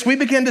midst of this, we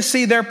begin to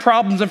see their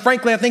problems. And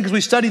frankly, I think as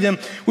we study them,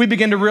 we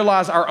begin to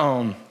realize our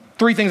own.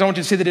 Three things I want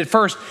you to see they did.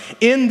 First,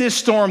 in this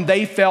storm,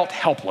 they felt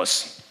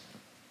helpless.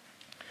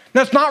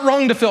 Now, it's not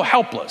wrong to feel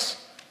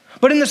helpless.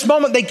 But in this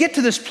moment, they get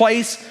to this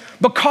place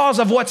because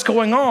of what's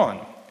going on.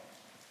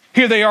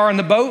 Here they are in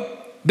the boat.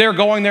 They're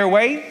going their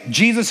way.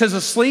 Jesus is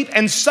asleep.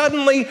 And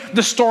suddenly,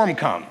 the storm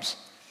comes.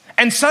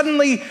 And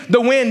suddenly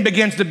the wind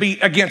begins to beat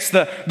against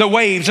the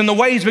waves, and the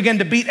waves begin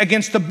to beat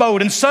against the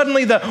boat. And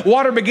suddenly the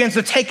water begins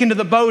to take into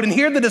the boat. And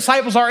here the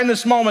disciples are in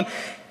this moment.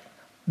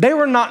 They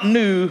were not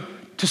new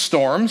to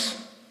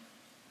storms.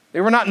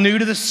 They were not new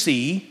to the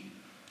sea.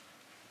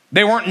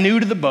 They weren't new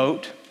to the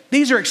boat.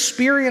 These are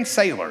experienced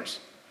sailors.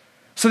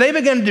 So they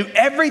begin to do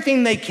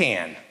everything they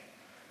can,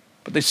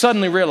 but they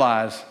suddenly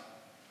realize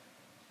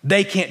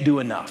they can't do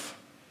enough.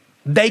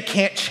 They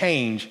can't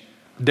change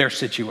their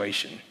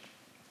situation.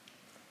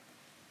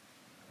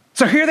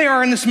 So here they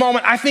are in this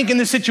moment. I think in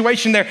this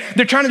situation,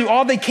 they're trying to do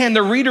all they can.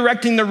 They're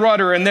redirecting the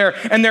rudder and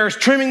they're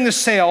trimming the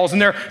sails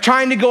and they're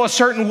trying to go a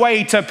certain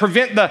way to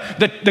prevent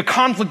the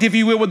conflict, if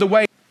you will, with the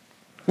wave.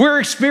 We're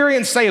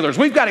experienced sailors.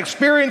 We've got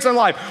experience in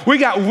life. We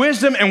got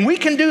wisdom, and we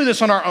can do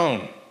this on our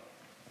own.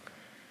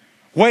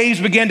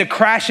 Waves begin to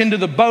crash into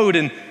the boat,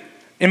 and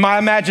in my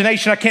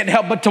imagination, I can't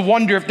help but to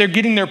wonder if they're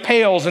getting their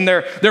pails and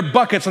their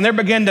buckets and they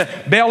begin to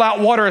bail out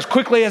water as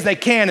quickly as they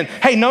can. And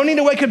hey, no need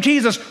to wake up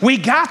Jesus. We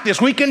got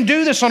this. We can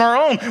do this on our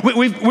own.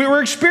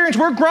 We're experienced.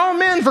 We're grown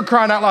men, for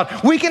crying out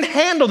loud. We can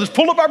handle this.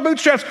 Pull up our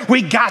bootstraps.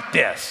 We got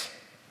this.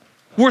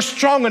 We're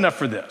strong enough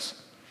for this.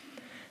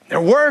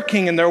 They're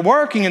working and they're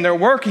working and they're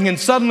working and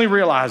suddenly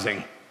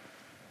realizing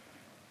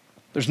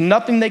there's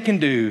nothing they can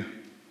do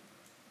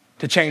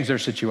to change their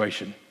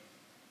situation.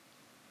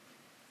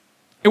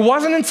 It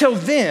wasn't until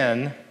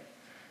then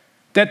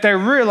that they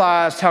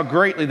realized how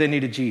greatly they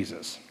needed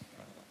Jesus.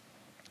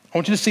 I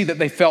want you to see that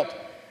they felt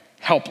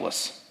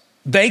helpless.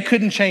 They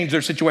couldn't change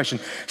their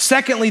situation.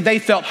 Secondly, they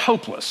felt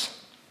hopeless.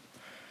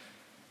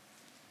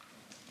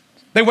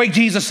 They wake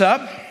Jesus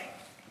up,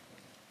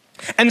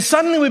 and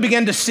suddenly we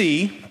begin to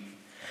see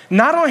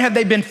not only have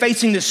they been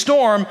facing this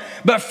storm,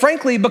 but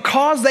frankly,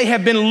 because they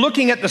have been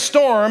looking at the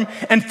storm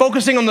and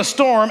focusing on the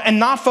storm and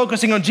not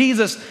focusing on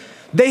Jesus,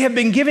 they have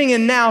been giving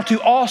in now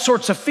to all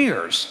sorts of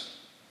fears.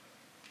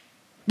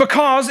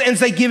 Because as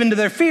they give into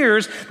their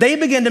fears, they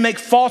begin to make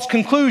false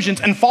conclusions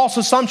and false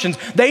assumptions.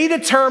 They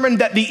determine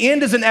that the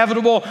end is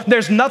inevitable.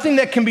 There's nothing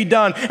that can be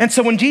done. And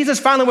so when Jesus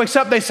finally wakes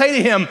up, they say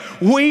to him,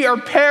 we are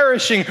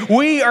perishing.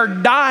 We are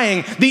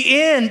dying.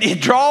 The end,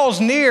 it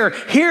draws near.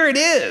 Here it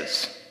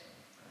is.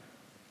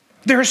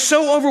 They're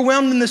so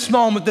overwhelmed in this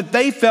moment that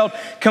they felt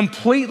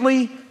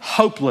completely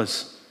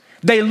hopeless.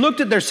 They looked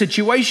at their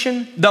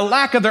situation, the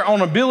lack of their own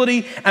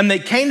ability, and they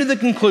came to the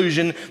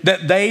conclusion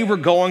that they were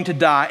going to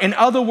die. In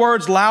other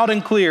words, loud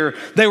and clear,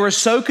 they were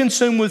so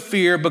consumed with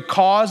fear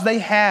because they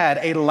had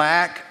a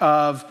lack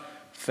of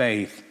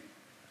faith.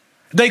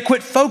 They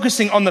quit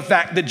focusing on the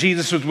fact that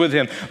Jesus was with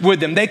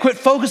them. They quit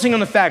focusing on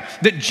the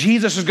fact that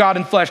Jesus was God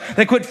in flesh.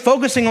 They quit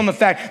focusing on the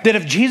fact that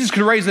if Jesus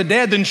could raise the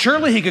dead, then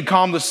surely he could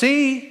calm the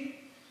sea.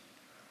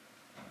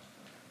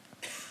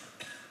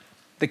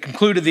 They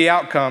concluded the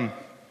outcome: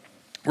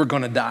 we're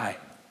going to die.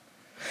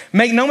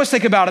 Make no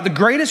mistake about it, the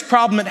greatest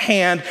problem at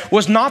hand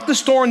was not the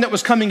storm that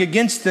was coming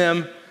against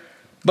them,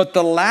 but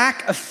the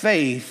lack of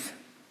faith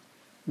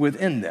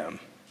within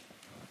them.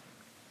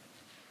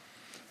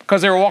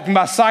 Because they were walking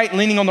by sight,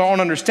 leaning on their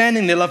own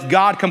understanding, they left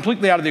God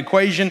completely out of the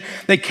equation.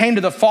 They came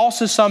to the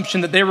false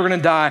assumption that they were going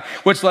to die,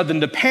 which led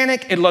them to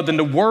panic, it led them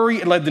to worry,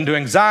 it led them to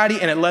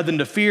anxiety, and it led them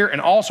to fear and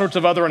all sorts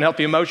of other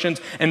unhealthy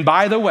emotions. And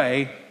by the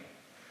way,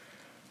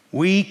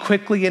 we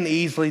quickly and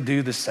easily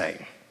do the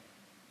same.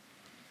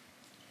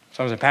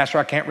 So I was a pastor,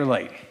 I can't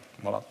relate.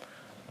 Well,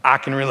 I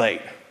can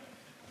relate.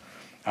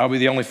 I'll be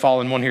the only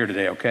fallen one here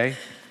today, okay?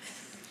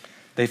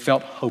 They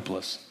felt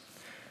hopeless.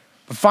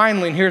 But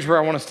finally, and here's where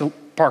I want us to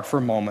park for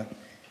a moment.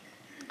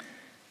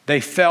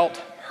 They felt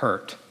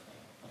hurt.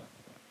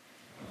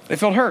 They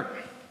felt hurt.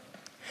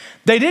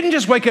 They didn't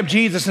just wake up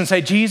Jesus and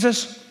say,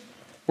 Jesus,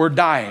 we're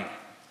dying.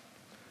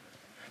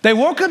 They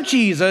woke up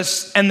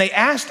Jesus and they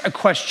asked a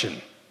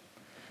question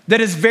that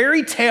is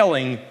very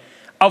telling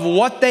of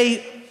what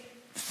they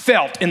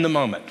felt in the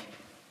moment.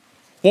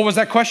 What was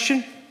that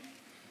question?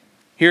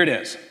 Here it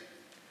is.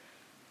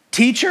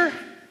 Teacher,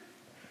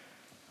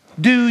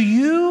 do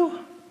you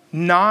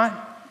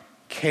not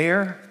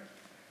care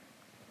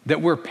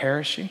that we're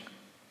perishing?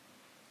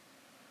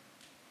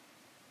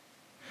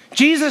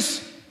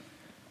 Jesus,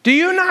 do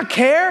you not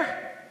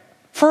care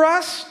for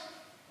us?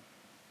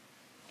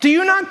 Do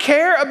you not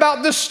care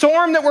about this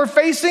storm that we're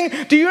facing?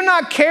 Do you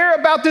not care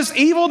about this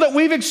evil that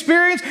we've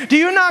experienced? Do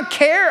you not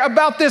care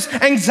about this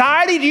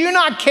anxiety? Do you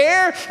not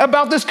care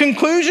about this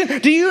conclusion?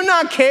 Do you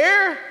not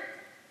care?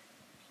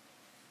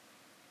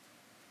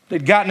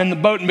 They'd gotten in the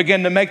boat and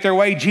began to make their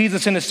way.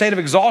 Jesus, in a state of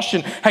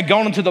exhaustion, had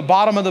gone into the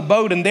bottom of the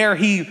boat, and there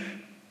he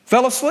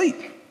fell asleep.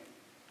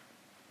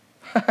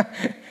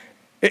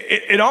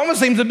 It almost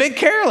seems a bit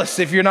careless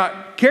if you're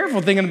not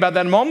careful thinking about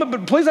that moment,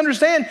 but please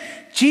understand,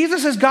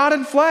 Jesus is God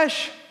in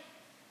flesh.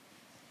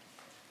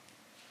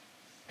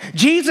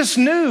 Jesus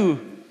knew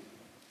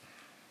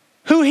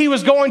who he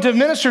was going to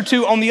minister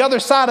to on the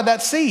other side of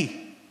that sea.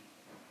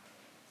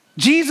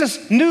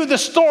 Jesus knew the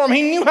storm.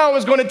 He knew how it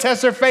was going to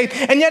test their faith.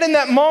 And yet in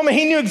that moment,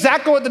 he knew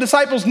exactly what the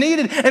disciples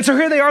needed. And so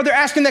here they are, they're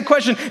asking that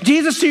question.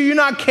 Jesus, do you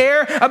not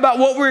care about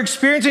what we're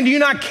experiencing? Do you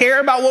not care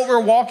about what we're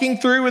walking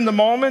through in the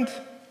moment?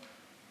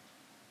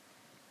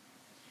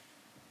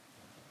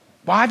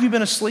 Why have you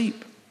been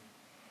asleep?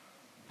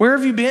 Where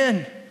have you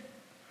been?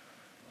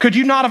 Could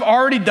you not have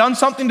already done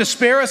something to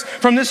spare us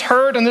from this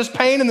hurt and this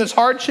pain and this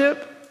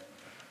hardship?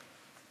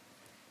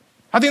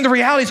 I think the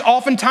reality is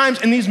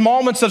oftentimes in these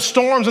moments of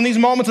storms and these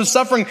moments of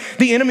suffering,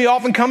 the enemy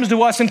often comes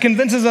to us and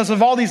convinces us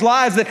of all these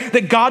lies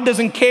that God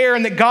doesn't care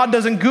and that God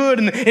doesn't good.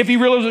 And if he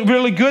really was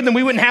really good, then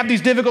we wouldn't have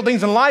these difficult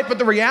things in life. But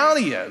the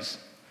reality is,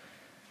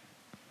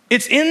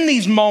 it's in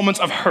these moments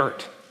of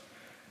hurt,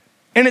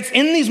 and it's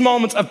in these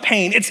moments of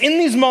pain, it's in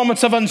these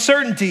moments of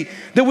uncertainty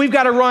that we've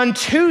got to run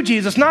to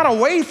Jesus, not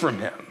away from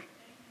him.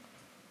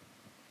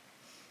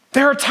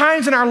 There are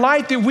times in our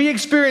life that we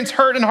experience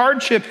hurt and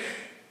hardship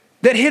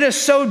that hit us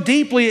so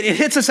deeply, it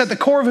hits us at the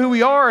core of who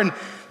we are, and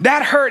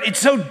that hurt, it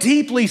so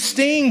deeply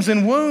stings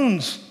and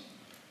wounds.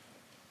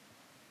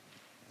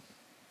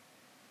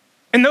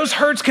 And those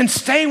hurts can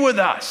stay with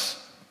us.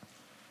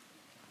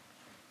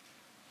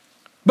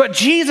 But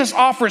Jesus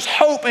offers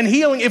hope and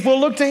healing if we'll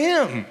look to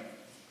him.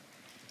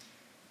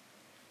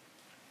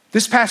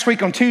 This past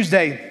week on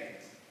Tuesday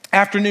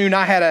afternoon,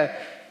 I had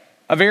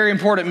a very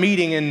important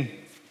meeting, and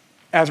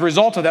as a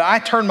result of that, I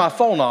turned my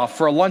phone off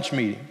for a lunch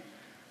meeting.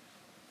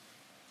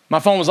 My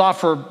phone was off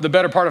for the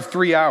better part of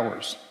 3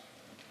 hours.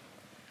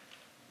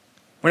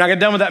 When I got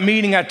done with that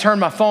meeting, I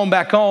turned my phone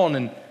back on,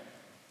 and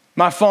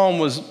my phone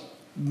was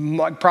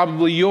like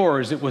probably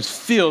yours. It was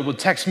filled with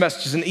text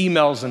messages and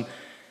emails, and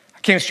I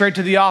came straight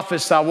to the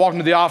office. I walked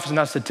into the office and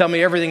I said, tell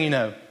me everything you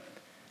know.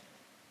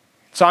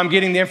 So I'm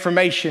getting the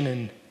information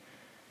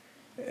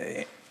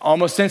and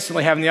almost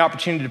instantly having the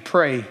opportunity to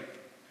pray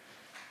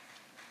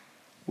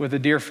with a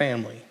dear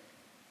family.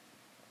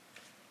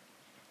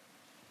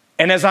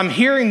 And as I'm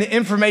hearing the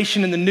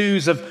information in the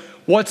news of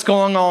what's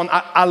going on,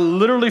 I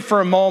literally for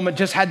a moment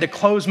just had to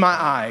close my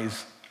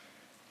eyes.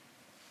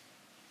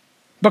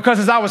 Because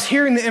as I was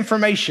hearing the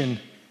information,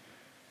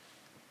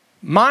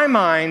 my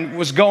mind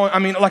was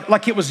going,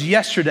 like it was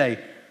yesterday,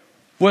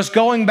 was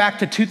going back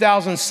to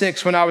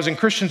 2006 when I was in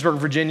Christiansburg,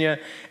 Virginia,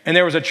 and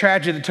there was a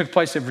tragedy that took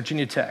place at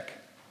Virginia Tech.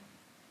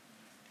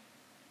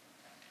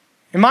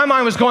 And my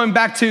mind was going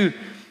back to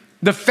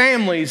the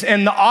families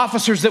and the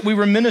officers that we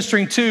were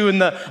ministering to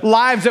and the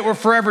lives that were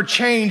forever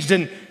changed.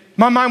 And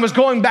my mind was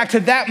going back to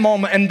that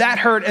moment and that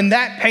hurt and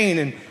that pain.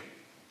 And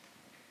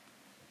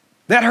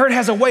that hurt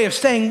has a way of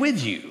staying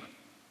with you.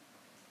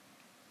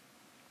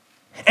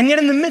 And yet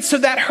in the midst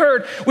of that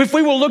hurt, if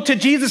we will look to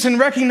Jesus and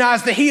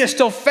recognize that he is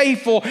still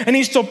faithful and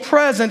he's still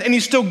present and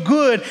he's still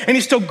good and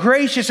he's still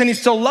gracious and he's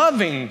still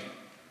loving,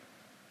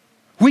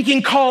 we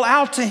can call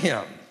out to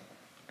him.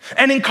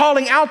 And in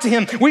calling out to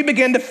him, we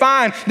begin to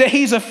find that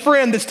he's a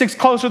friend that sticks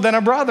closer than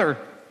a brother.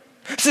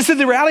 So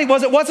the reality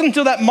was, it wasn't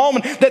until that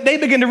moment that they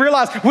began to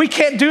realize we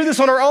can't do this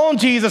on our own,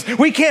 Jesus.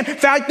 We can't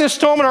fight this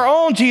storm on our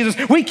own, Jesus.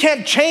 We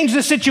can't change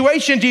the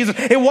situation, Jesus.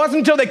 It wasn't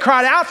until they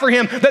cried out for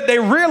him that they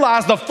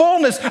realized the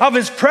fullness of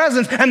his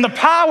presence and the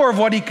power of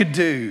what he could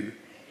do.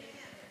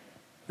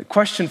 The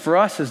question for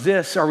us is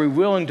this: are we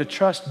willing to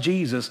trust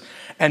Jesus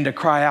and to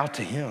cry out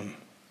to him?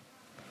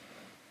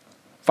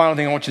 Final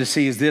thing I want you to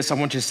see is this. I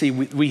want you to see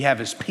we have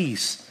his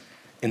peace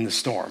in the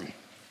storm.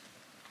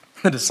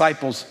 The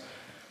disciples,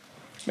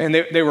 man,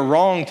 they were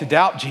wrong to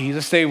doubt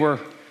Jesus. They were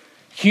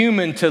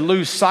human to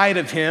lose sight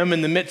of him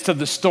in the midst of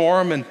the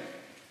storm. And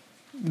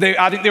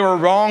I think they were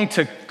wrong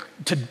to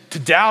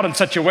doubt in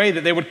such a way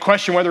that they would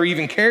question whether he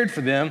even cared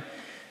for them.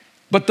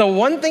 But the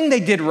one thing they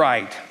did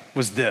right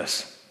was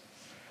this: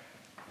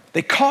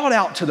 they called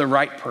out to the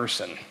right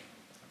person.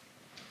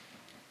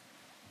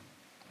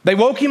 They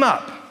woke him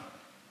up.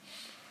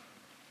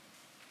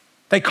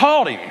 They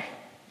called him.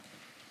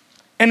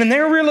 And in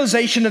their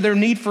realization of their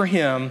need for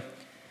him,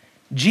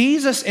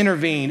 Jesus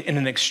intervened in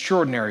an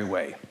extraordinary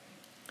way.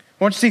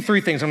 I want you to see three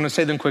things. I'm going to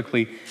say them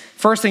quickly.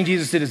 First thing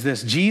Jesus did is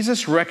this: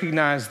 Jesus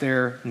recognized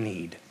their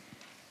need.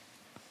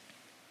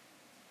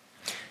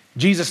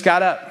 Jesus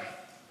got up.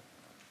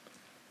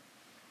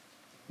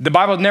 The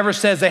Bible never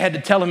says they had to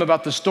tell him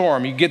about the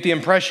storm. You get the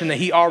impression that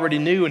he already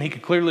knew and he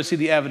could clearly see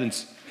the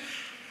evidence.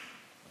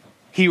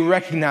 He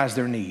recognized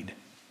their need.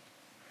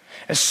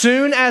 As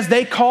soon as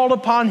they called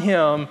upon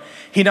him,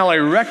 he not only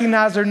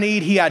recognized their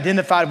need, he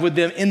identified with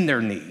them in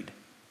their need.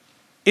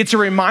 It's a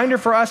reminder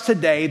for us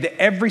today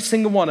that every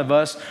single one of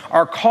us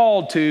are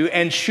called to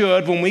and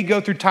should, when we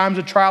go through times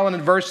of trial and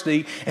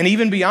adversity, and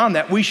even beyond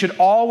that, we should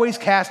always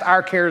cast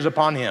our cares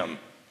upon him.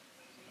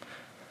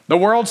 The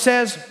world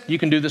says you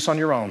can do this on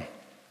your own.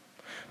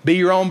 Be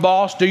your own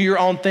boss, do your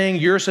own thing,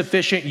 you're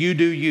sufficient, you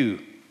do you.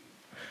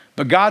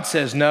 But God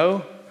says,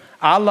 no,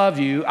 I love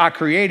you, I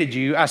created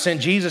you, I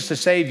sent Jesus to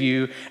save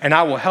you, and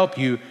I will help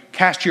you.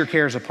 Cast your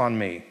cares upon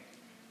me.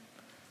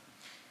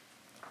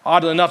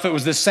 Oddly enough, it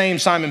was this same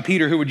Simon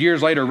Peter who would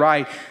years later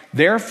write,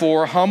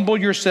 therefore, humble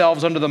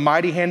yourselves under the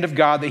mighty hand of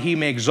God that he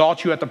may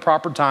exalt you at the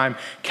proper time,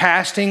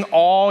 casting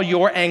all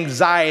your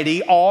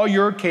anxiety, all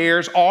your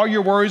cares, all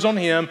your worries on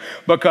him,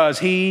 because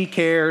he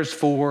cares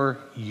for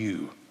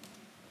you.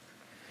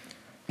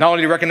 Not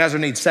only did he recognize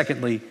their needs,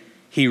 secondly,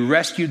 he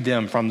rescued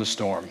them from the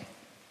storm.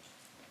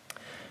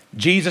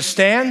 Jesus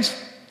stands,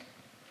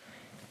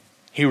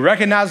 he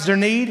recognizes their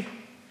need,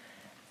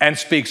 and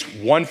speaks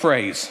one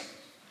phrase,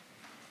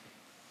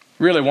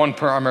 really one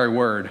primary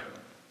word: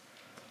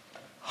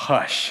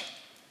 hush.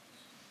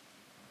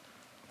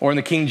 Or in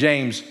the King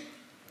James,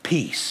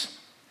 peace.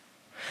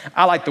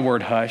 I like the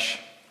word hush.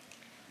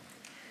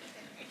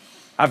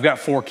 I've got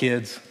 4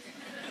 kids.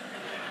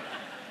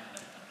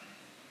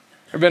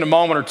 There's been a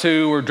moment or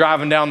two we're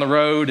driving down the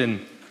road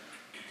and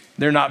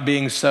they're not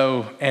being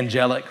so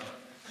angelic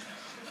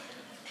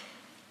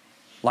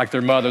like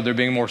their mother. They're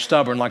being more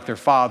stubborn like their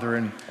father.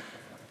 And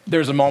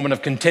there's a moment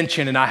of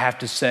contention and I have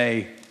to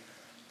say,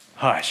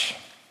 hush.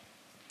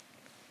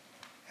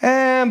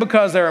 And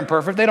because they're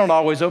imperfect, they don't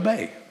always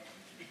obey.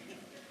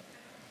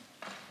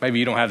 Maybe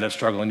you don't have that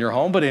struggle in your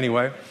home, but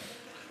anyway.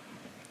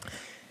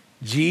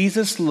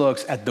 Jesus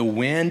looks at the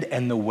wind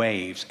and the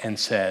waves and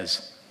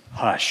says,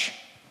 hush.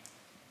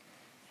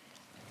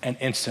 And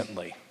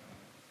instantly,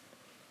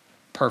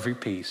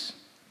 perfect peace,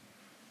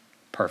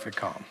 perfect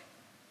calm.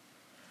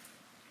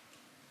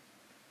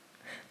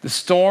 The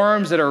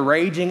storms that are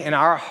raging in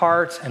our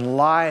hearts and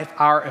life,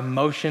 our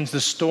emotions, the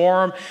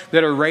storm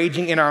that are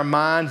raging in our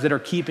minds that are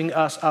keeping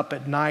us up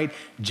at night,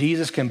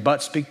 Jesus can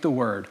but speak the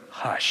word,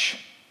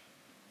 hush,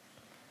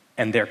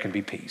 and there can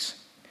be peace.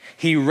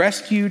 He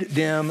rescued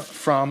them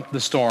from the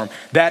storm.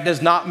 That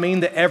does not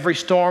mean that every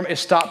storm is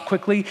stopped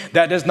quickly.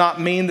 That does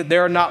not mean that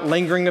there are not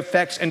lingering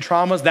effects and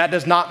traumas. That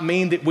does not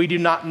mean that we do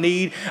not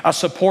need a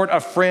support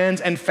of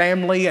friends and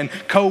family and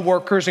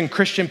co-workers and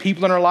Christian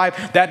people in our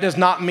life. That does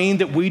not mean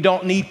that we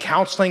don't need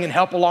counseling and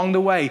help along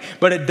the way.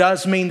 But it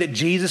does mean that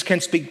Jesus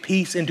can speak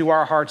peace into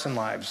our hearts and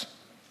lives.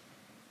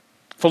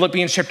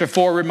 Philippians chapter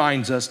 4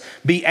 reminds us,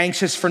 be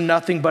anxious for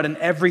nothing, but in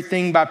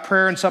everything by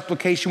prayer and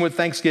supplication with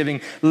thanksgiving,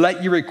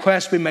 let your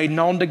requests be made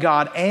known to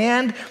God,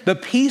 and the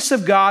peace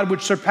of God,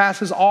 which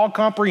surpasses all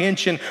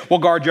comprehension, will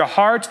guard your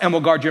hearts and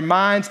will guard your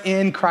minds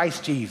in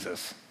Christ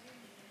Jesus.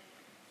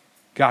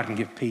 God can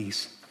give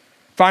peace.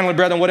 Finally,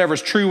 brethren, whatever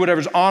is true, whatever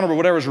is honorable,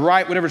 whatever is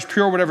right, whatever is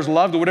pure, whatever is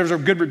loved, whatever is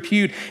of good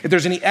repute, if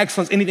there's any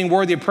excellence, anything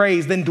worthy of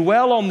praise, then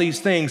dwell on these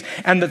things.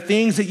 And the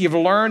things that you've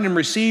learned and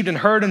received and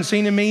heard and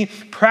seen in me,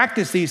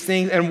 practice these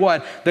things, and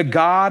what? The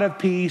God of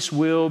peace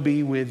will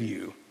be with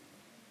you.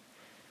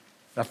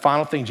 The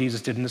final thing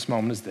Jesus did in this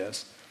moment is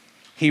this.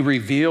 He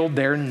revealed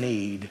their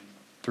need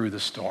through the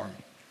storm.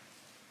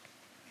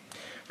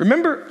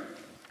 Remember,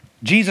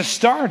 Jesus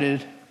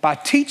started by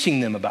teaching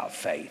them about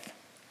faith.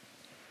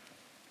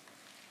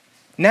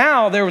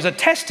 Now there was a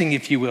testing,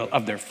 if you will,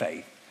 of their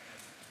faith.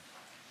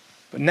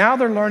 But now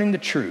they're learning the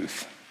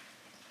truth.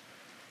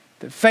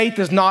 That faith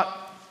is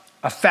not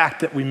a fact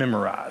that we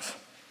memorize.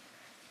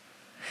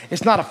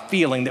 It's not a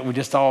feeling that we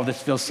just, oh,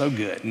 this feels so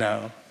good.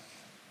 No.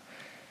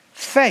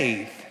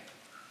 Faith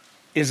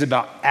is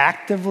about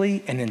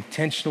actively and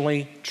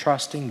intentionally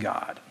trusting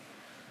God,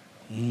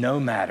 no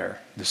matter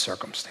the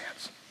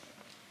circumstance.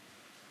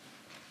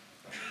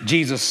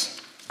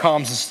 Jesus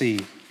calms the sea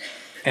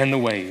and the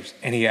waves,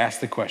 and he asks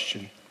the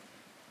question,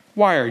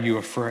 why are you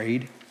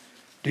afraid?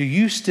 Do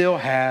you still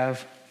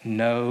have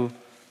no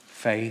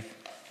faith?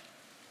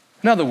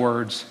 In other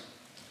words,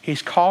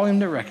 he's calling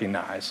them to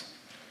recognize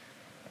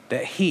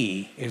that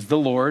he is the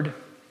Lord,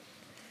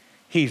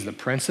 he's the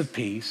Prince of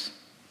Peace,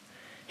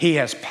 he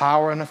has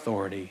power and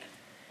authority,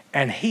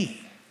 and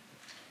he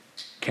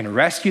can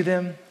rescue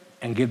them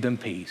and give them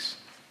peace,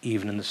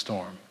 even in the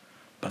storm.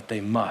 But they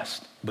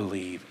must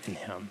believe in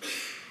him.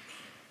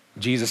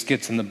 Jesus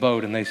gets in the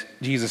boat and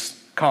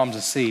Jesus calms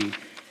the sea,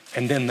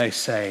 and then they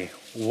say,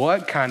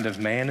 what kind of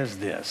man is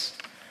this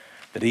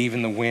that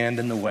even the wind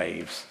and the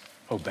waves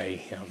obey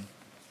him?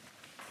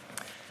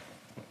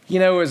 You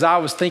know, as I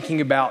was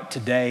thinking about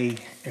today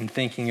and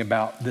thinking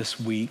about this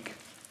week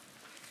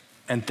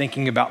and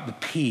thinking about the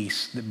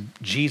peace that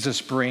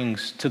Jesus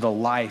brings to the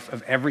life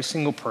of every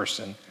single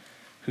person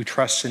who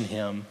trusts in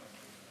him,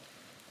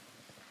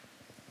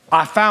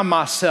 I found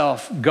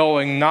myself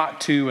going not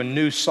to a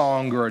new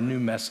song or a new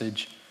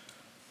message,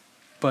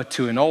 but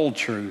to an old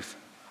truth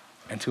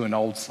and to an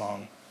old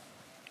song.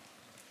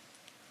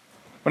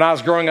 When I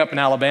was growing up in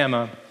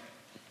Alabama,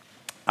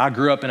 I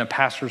grew up in a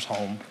pastor's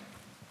home.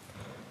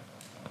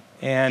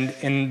 And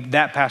in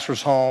that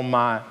pastor's home,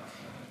 I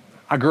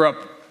grew up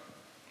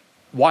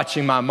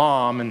watching my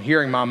mom and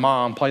hearing my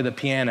mom play the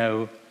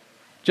piano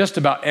just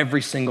about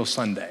every single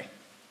Sunday.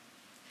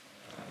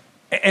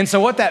 And so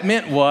what that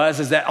meant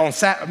is that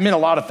it meant a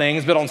lot of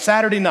things, but on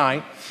Saturday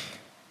night,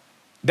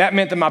 that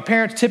meant that my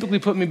parents typically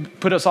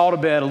put us all to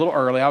bed a little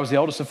early. I was the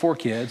oldest of 4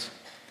 kids.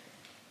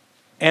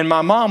 And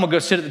my mom would go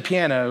sit at the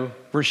piano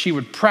where she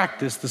would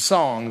practice the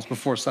songs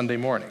before Sunday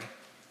morning.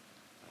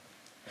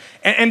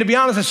 And to be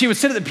honest, as she would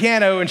sit at the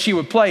piano and she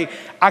would play,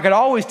 I could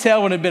always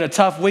tell when it had been a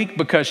tough week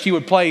because she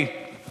would play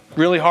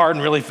really hard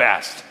and really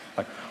fast.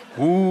 Like,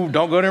 ooh,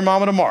 don't go to your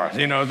mama tomorrow.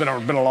 You know, it's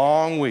been a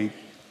long week.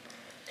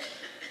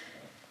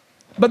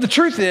 But the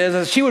truth is,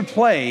 as she would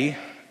play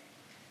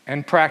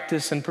and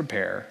practice and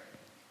prepare,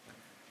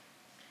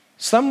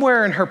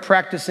 somewhere in her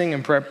practicing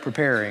and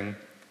preparing,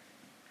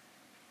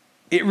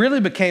 it really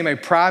became a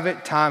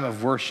private time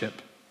of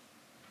worship,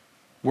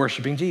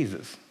 worshiping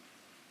Jesus.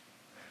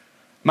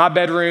 My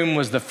bedroom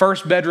was the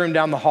first bedroom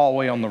down the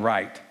hallway on the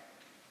right.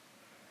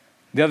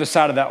 The other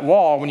side of that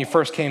wall, when you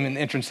first came in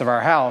the entrance of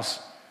our house,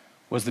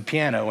 was the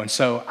piano. And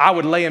so I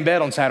would lay in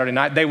bed on Saturday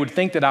night. They would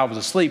think that I was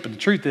asleep, but the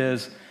truth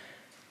is,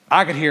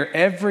 I could hear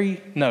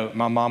every note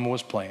my mama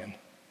was playing,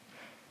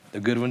 the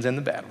good ones and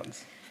the bad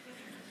ones.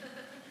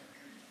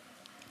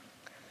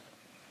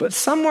 But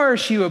somewhere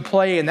she would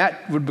play, and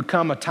that would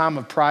become a time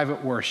of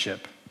private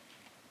worship.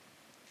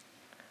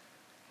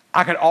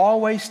 I could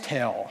always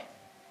tell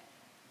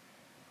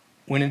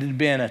when it had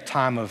been a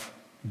time of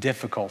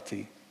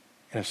difficulty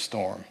and a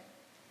storm.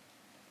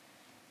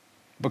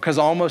 Because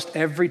almost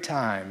every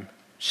time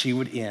she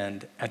would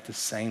end at the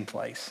same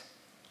place.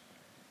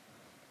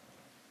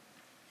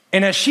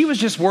 And as she was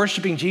just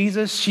worshiping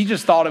Jesus, she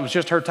just thought it was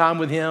just her time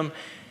with him.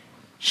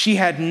 She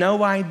had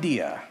no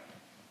idea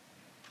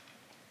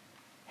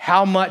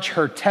how much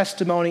her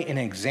testimony and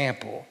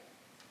example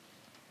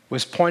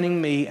was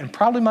pointing me, and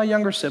probably my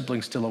younger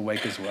siblings still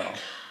awake as well,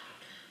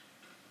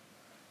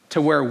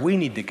 to where we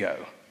need to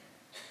go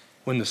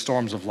when the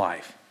storms of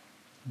life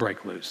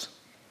break loose.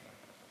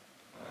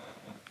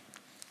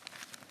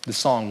 The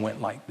song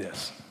went like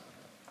this.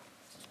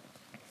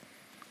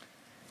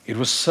 It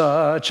was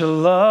such a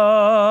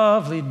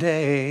lovely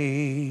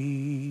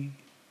day.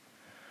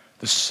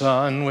 The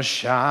sun was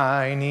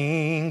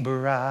shining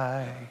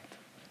bright.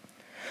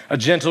 A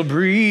gentle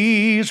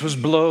breeze was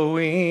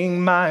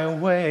blowing my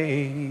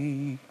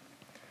way.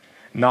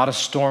 Not a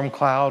storm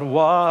cloud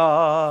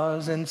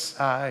was in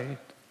sight.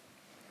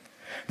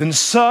 Then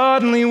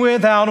suddenly,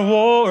 without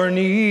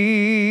warning,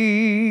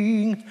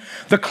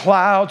 the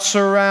clouds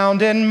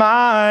surrounded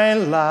my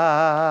life.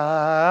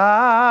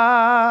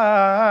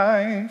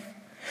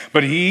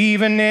 But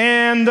even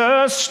in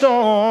the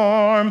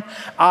storm,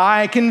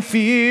 I can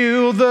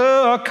feel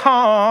the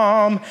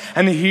calm.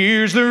 And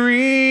here's the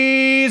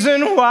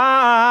reason why.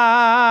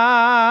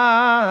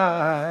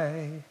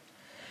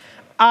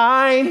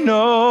 I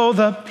know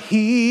the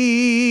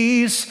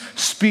peace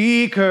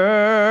speaker,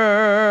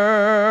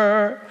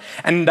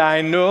 and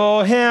I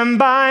know him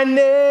by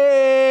name.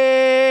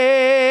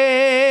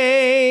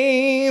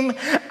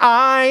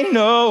 I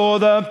know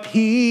the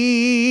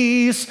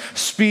peace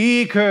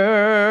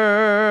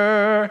speaker.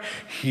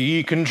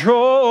 He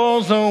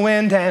controls the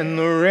wind and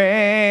the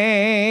rain.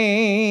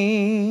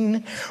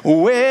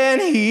 When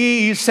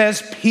he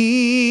says,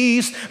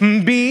 peace,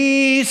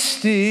 be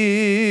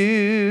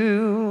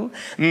still,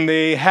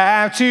 they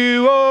have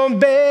to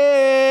obey.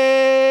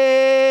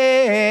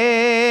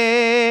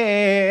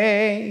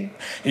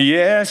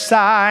 Yes,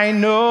 I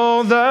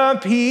know the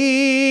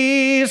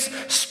peace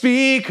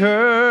speaker,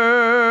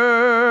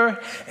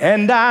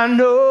 and I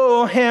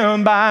know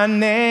him by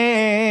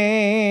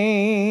name.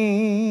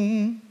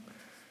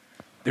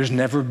 There's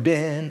never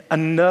been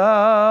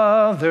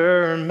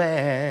another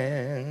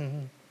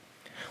man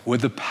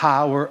with the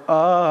power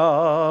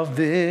of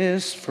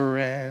this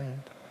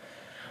friend.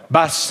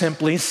 By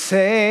simply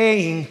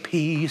saying,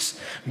 peace,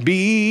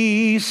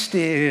 be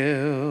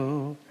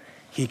still,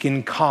 he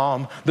can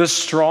calm the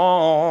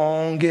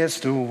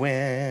strongest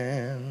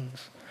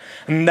winds.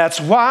 And that's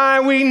why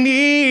we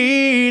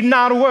need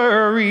not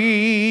worry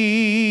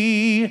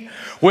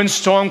when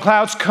storm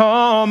clouds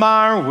come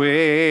our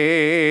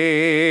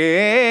way.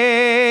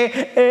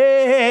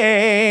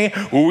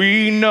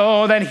 We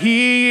know that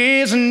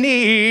he is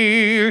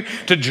near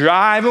to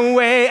drive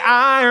away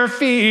our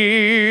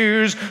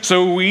fears,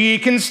 so we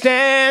can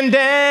stand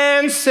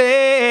and say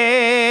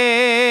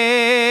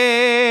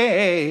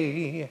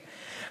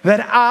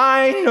that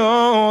I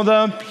know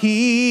the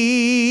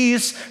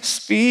peace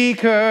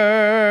speaker,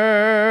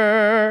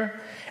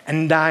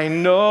 and I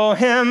know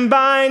him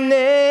by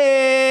name.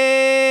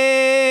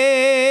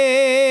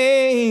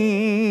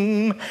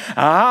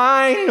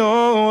 I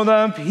know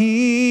the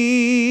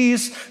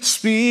peace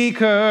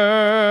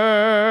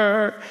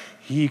speaker.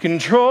 He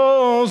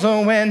controls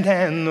the wind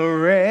and the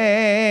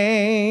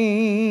rain.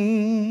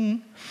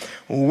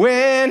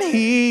 When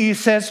he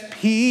says,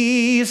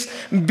 peace,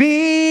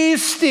 be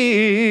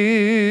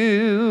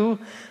still,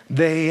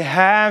 they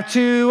have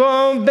to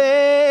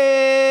obey.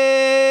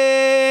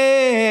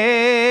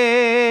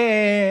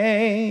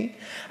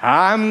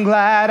 I'm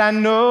glad I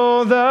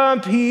know the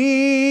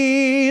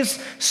peace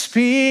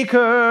speaker.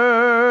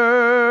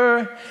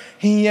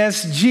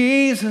 Yes,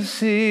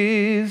 Jesus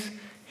is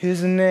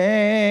his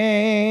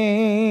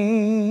name.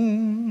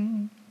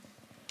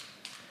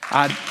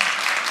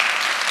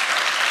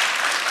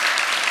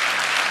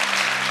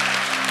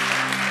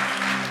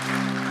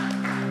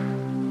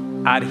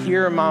 I'd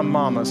hear my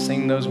mama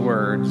sing those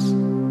words,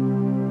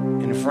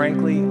 and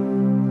frankly,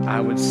 I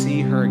would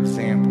see her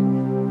example.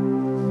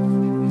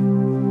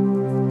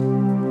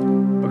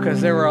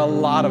 Because there were a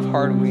lot of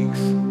hard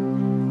weeks.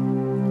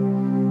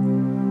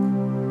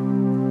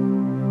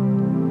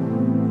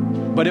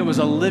 But it was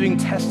a living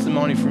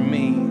testimony for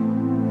me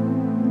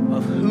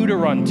of who to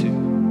run to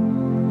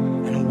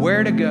and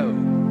where to go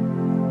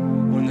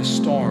when the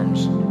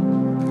storms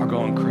are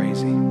going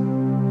crazy.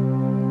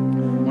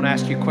 I want to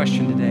ask you a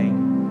question today.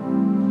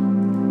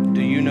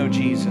 Do you know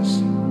Jesus?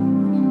 Do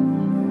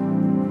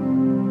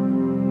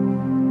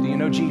you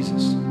know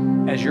Jesus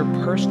as your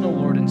personal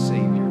Lord and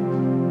Savior?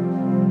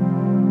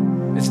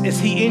 Is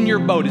he in your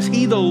boat? Is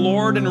he the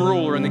Lord and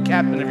ruler and the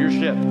captain of your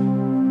ship?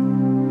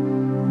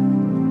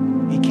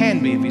 He can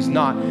be if he's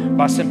not,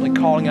 by simply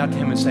calling out to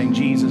him and saying,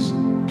 Jesus,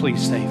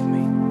 please save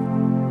me.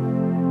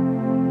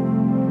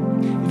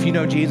 If you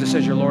know Jesus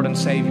as your Lord and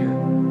Savior,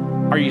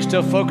 are you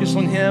still focused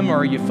on him, or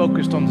are you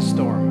focused on the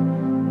storm?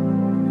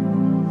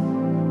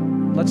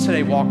 Let's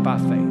today walk by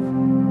faith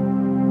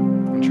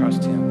and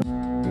trust him.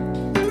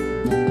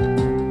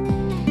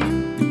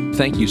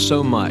 Thank you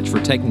so much for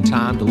taking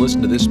time to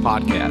listen to this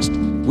podcast.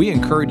 We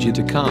encourage you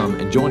to come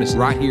and join us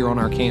right here on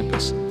our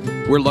campus.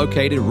 We're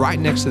located right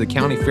next to the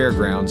county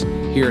fairgrounds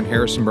here in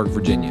Harrisonburg,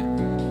 Virginia.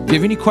 If you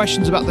have any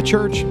questions about the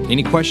church,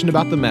 any question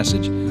about the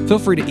message, feel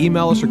free to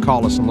email us or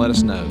call us and let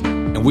us know.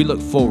 And we look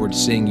forward to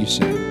seeing you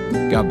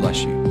soon. God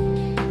bless you.